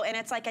marshmallow, and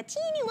it's like a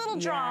teeny little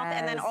drop,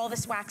 and then all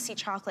this waxy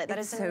chocolate. That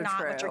is so not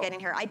true. what you're getting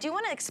here. I do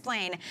want to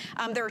explain.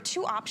 There are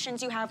two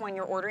options you have when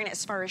you're ordering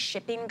as far as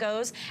shipping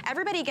goes.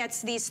 Everybody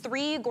gets these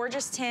 3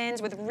 gorgeous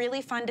tins with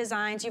really fun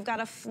designs. You've got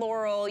a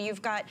floral.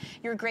 You've got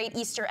your great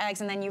Easter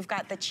eggs, and then you've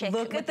got the chick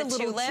Look with at the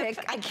little tulip.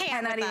 chick. I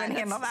cannot even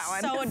handle that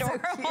one. So It's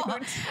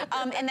adorable.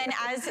 so And then,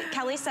 as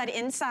Kelly said,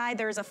 inside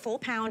there's a full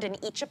pound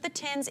in each of the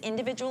tins,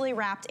 individually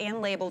wrapped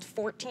and labeled,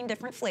 14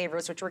 different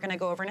flavors, which we're going to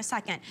go over in a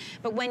second.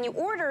 But when you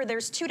order,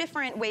 there's 2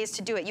 different ways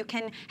to do it. You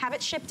can have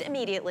it shipped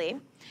immediately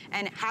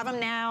and have them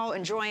now,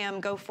 enjoy them,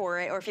 go for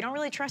it. Or if you don't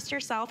really trust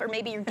yourself, or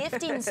maybe you're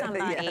gifting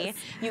somebody,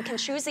 you can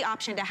choose the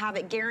option to have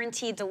it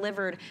guaranteed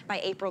delivered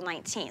by April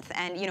 19th.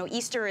 And you know,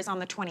 Easter is on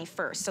the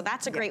 21st, so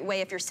that's a great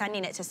way if you're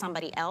sending it to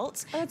somebody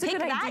else. Pick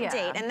that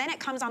date, and then it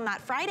comes on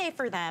that Friday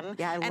for them.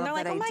 Yeah, I and love they're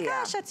like, that oh my idea.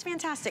 gosh, that's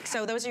fantastic.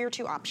 So those are your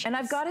 2 options. And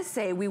I've got to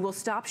say, we will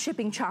stop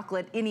shipping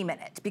chocolate any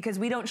minute because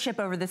we don't ship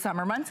over the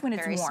summer months when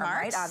it's Very warm, smart,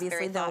 right? Obviously,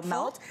 very they'll thoughtful.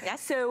 melt.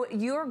 Yes. So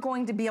you're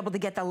going to be able to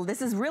get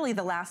this is really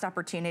the last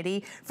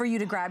opportunity for you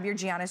to grab your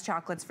Gianna's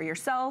chocolates for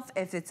yourself,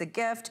 if it's a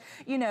gift,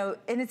 you know,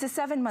 and it's a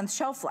 7-month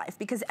shelf life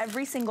because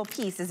every single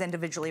piece is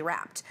individually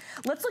wrapped.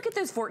 Let's look at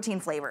those 14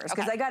 flavors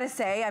because I got to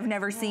say, I've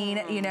never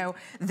seen, you know,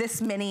 this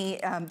many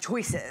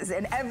choices,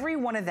 and every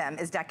one of them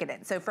is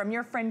decadent. So from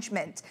your French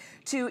mint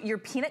to your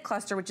peanut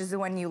cluster, which is the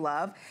one you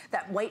love,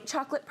 that white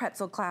chocolate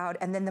pretzel cloud,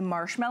 and then the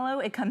marshmallow,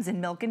 it comes in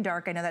milk and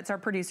dark. I know that's our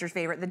producer's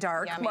favorite, the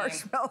dark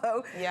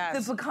marshmallow.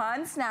 Yes. The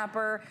pecan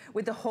snapper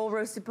with the whole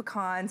roasted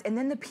pecans, and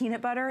then the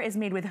peanut butter is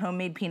made with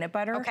homemade peanut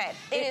butter. Okay,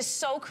 it is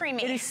so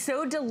creamy. It is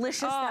so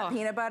delicious, that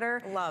peanut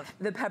butter. Love.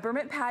 The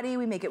peppermint patty,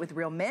 we make it with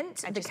real mint.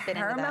 The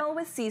caramel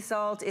with sea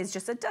salt is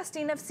just a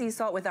dusting of sea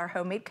salt with our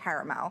homemade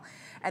caramel.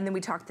 And then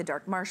we talked the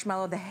dark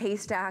marshmallow, the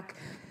haystack,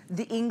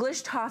 the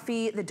English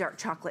toffee, the dark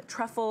chocolate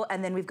truffle,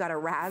 and then we've got a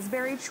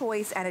raspberry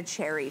choice and a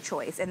cherry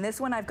choice. And this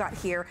one I've got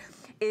here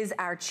is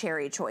our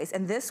cherry choice.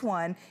 And this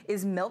one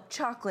is milk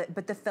chocolate,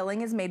 but the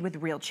filling is made with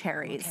real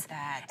cherries. Look at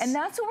that. And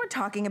that's what we're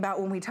talking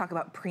about when we talk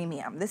about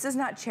premium. This is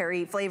not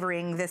cherry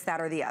flavoring this, that,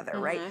 or the other,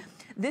 right?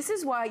 This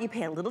is why you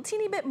pay a little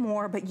teeny bit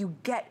more, but you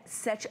get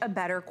such a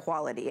better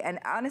quality. And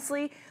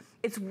honestly,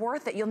 it's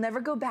worth it. You'll never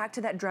go back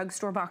to that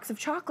drugstore box of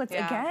chocolates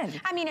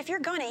again. I mean, if you're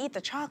gonna eat the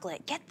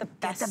chocolate, get the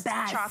best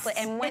chocolate.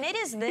 And when it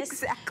is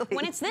this,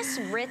 when it's this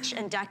rich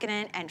and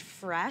decadent and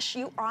fresh,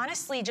 you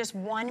honestly just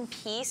one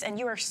piece and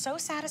you are so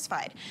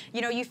satisfied.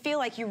 You know, you feel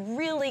like you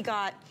really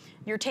got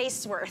your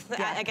taste's worth,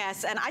 I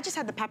guess. And I just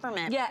had the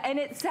peppermint. Yeah, and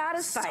it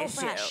satisfies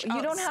so fresh. you.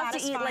 You don't have to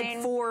eat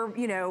like 4,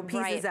 you know,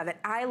 pieces of it.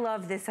 I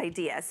love this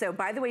idea. So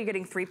by the way, you're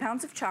getting 3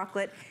 pounds of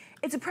chocolate.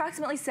 It's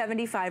approximately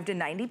 75 to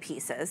 90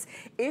 pieces.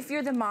 If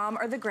you're the mom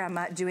or the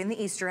grandma doing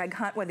the Easter egg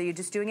hunt, whether you're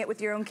just doing it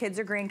with your own kids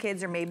or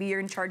grandkids, or maybe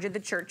you're in charge of the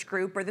church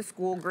group or the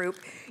school group,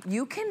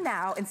 you can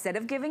now, instead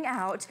of giving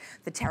out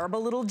the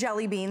terrible little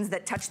jelly beans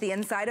that touch the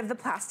inside of the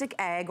plastic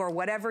egg or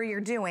whatever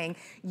you're doing,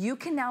 you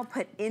can now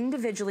put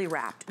individually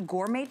wrapped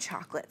gourmet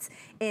chocolates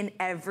in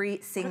every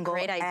single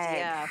egg.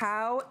 Idea.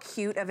 How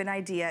cute of an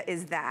idea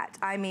is that?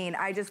 I mean,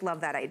 I just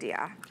love that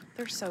idea.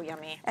 They're so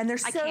yummy. And they're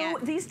so,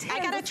 these tins. I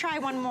gotta try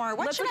one more.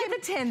 Let's look at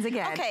the tins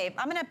again. Okay,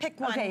 I'm gonna pick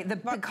one. Okay, the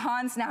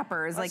pecan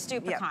snappers. Let's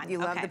do pecan. You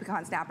love the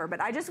pecan snapper, but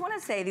I just wanna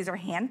say these are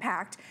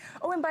hand-packed.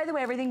 Oh, and by the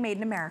way, everything made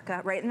in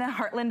America, right in the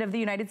heartland of the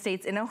United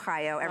States in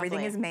Ohio.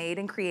 Everything is made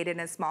and created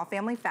in a small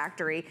family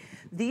factory.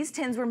 These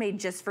tins were made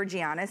just for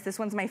Giannis. This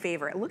one's my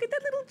favorite. Look at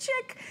that little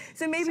chick.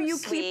 So maybe you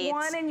keep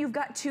one and you've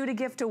got 2 to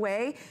gift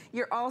away.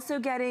 You're also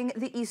getting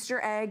the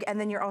Easter egg, and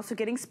then you're also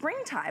getting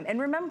springtime.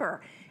 And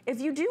remember, if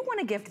you do want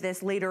to gift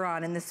this later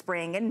on in the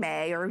spring in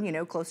May, or you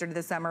know, closer to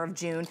the summer of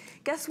June,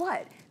 guess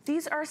what?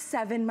 These are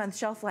 7-month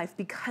shelf life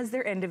because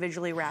they're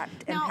individually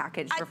wrapped and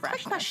packaged for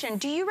freshness. Quick question,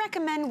 do you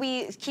recommend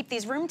we keep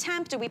these room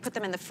temp? Do we put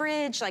them in the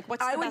fridge? Like, what's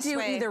the best way? I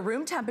would do either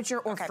room temperature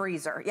or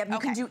freezer. Yep, you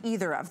can do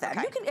either of them.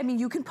 You can, I mean,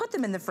 you can put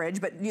them in the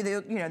fridge, but you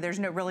know, there's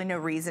really no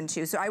reason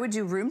to. So I would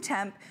do room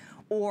temp,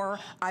 or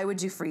I would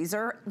do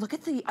freezer. Look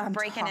at the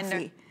breaking toffee.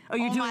 Into. Oh,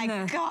 you're doing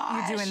You're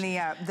doing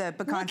the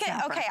pecan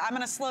snapper. Okay, I'm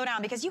gonna slow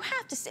down because you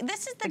have to see,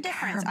 this is the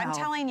difference. Caramel.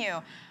 I'm telling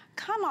you.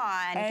 Come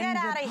on, get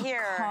out of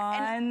here.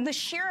 And the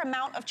sheer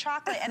amount of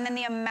chocolate and then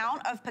the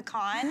amount of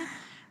pecan,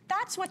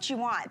 that's what you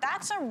want.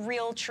 That's a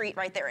real treat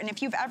right there. And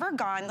if you've ever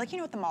gone, like, you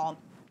know, at the mall,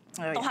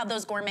 They'll have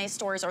those gourmet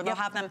stores, or they'll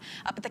have them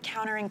up at the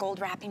counter in gold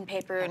wrapping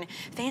paper and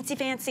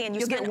fancy, and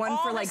you spend get one all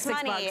for like this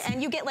money, $6.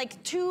 and you get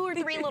like 2 or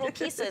 3 little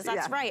pieces.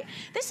 That's right.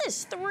 This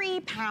is 3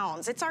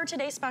 pounds. It's our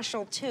today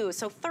special too.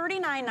 So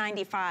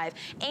 $39.95,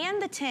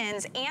 and the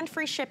tins, and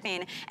free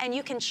shipping. And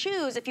you can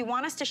choose if you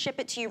want us to ship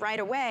it to you right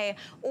away,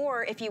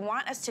 or if you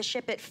want us to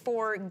ship it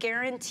for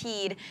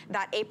guaranteed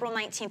that April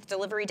 19th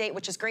delivery date,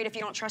 which is great if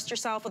you don't trust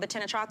yourself with a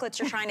tin of chocolates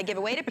you're trying to give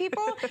away to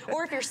people,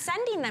 or if you're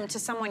sending them to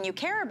someone you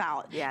care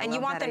about, and you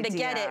want them to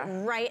get it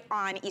right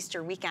on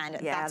Easter weekend.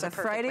 That's a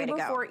perfect Friday way to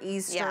before go.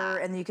 Easter,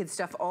 and you could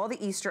stuff all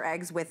the Easter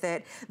eggs with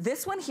it.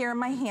 This one here in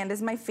my hand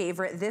is my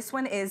favorite. This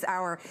one is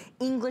our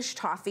English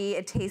toffee.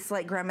 It tastes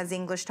like Grandma's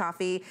English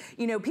toffee.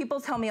 You know, people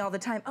tell me all the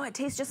time, oh, it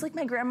tastes just like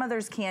my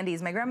grandmother's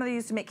candies. My grandmother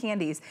used to make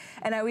candies.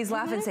 And I always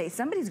laugh and say,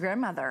 somebody's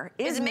grandmother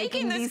is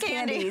making these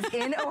candies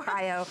in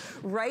Ohio,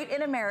 right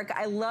in America.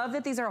 I love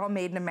that these are all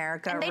made in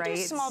America, and they right?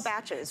 do small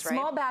batches, right?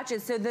 Small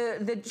batches. So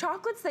the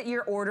chocolates that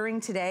you're ordering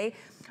today,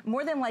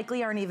 more than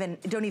likely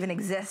don't even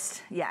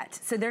exist yet.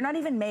 So they're not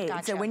even made.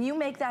 Gotcha. So when you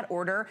make that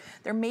order,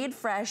 they're made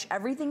fresh,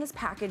 everything is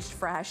packaged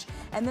fresh.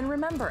 And then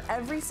remember,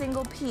 every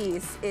single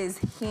piece is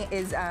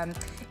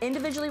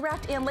individually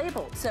wrapped and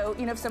labeled. So,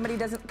 you know, if somebody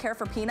doesn't care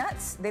for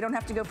peanuts, they don't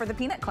have to go for the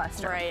peanut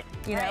cluster. Right.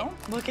 You know?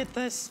 Look at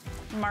this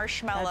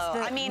marshmallow.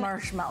 That's the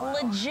marshmallow.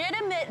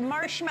 Legitimate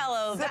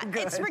marshmallow.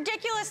 It's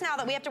ridiculous now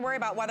that we have to worry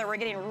about whether we're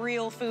getting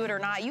real food or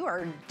not. You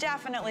are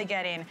definitely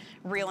getting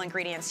real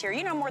ingredients here.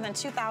 You know, more than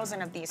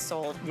 2,000 of these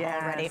sold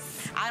already.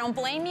 I don't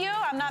blame you.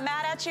 I'm not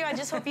mad at you. I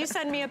just hope you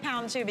send me a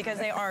pound too, because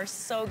they are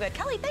so good.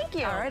 Kelly, thank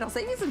you. All right, I'll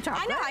save you some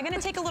chocolate. I know. I'm going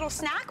to take a little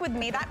snack with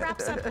me. That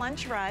wraps up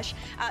Lunch Rush.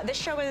 This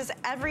show is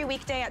every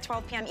weekday at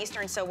 12 p.m.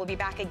 Eastern, so we'll be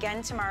back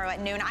again tomorrow at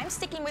noon. I'm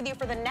sticking with you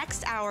for the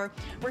next hour.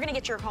 We're going to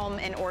get your home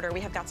in order. We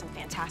have got some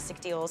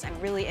fantastic deals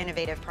and really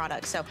innovative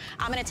products. So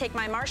I'm going to take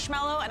my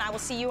marshmallow, and I will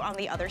see you on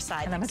the other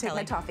side. And I'm going to take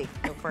my toffee.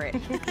 Go for it.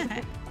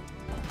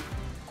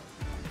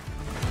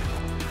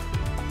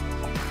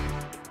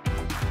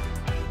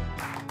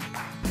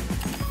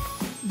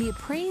 The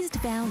appraised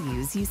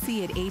values you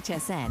see at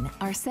HSN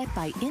are set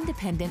by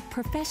independent,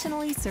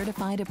 professionally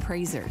certified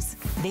appraisers.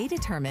 They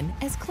determine,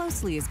 as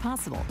closely as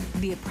possible,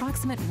 the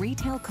approximate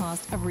retail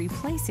cost of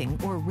replacing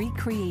or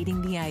recreating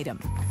the item,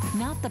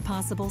 not the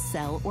possible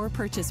sell or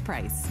purchase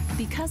price.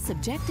 Because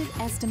subjective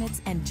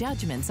estimates and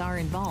judgments are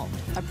involved,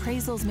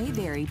 appraisals may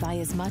vary by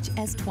as much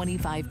as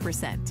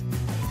 25%.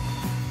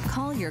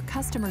 Call your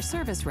customer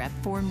service rep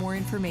for more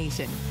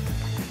information.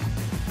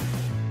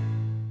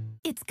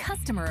 It's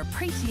Customer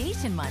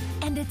Appreciation Month,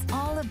 and it's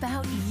all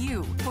about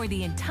you. For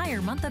the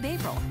entire month of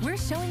April, we're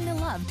showing the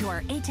love to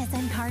our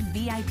HSN Card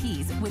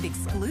VIPs with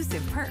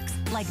exclusive perks,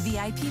 like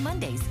VIP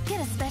Mondays. Get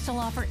a special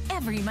offer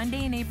every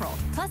Monday in April.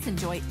 Plus,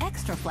 enjoy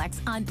extra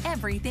flex on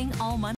everything all month.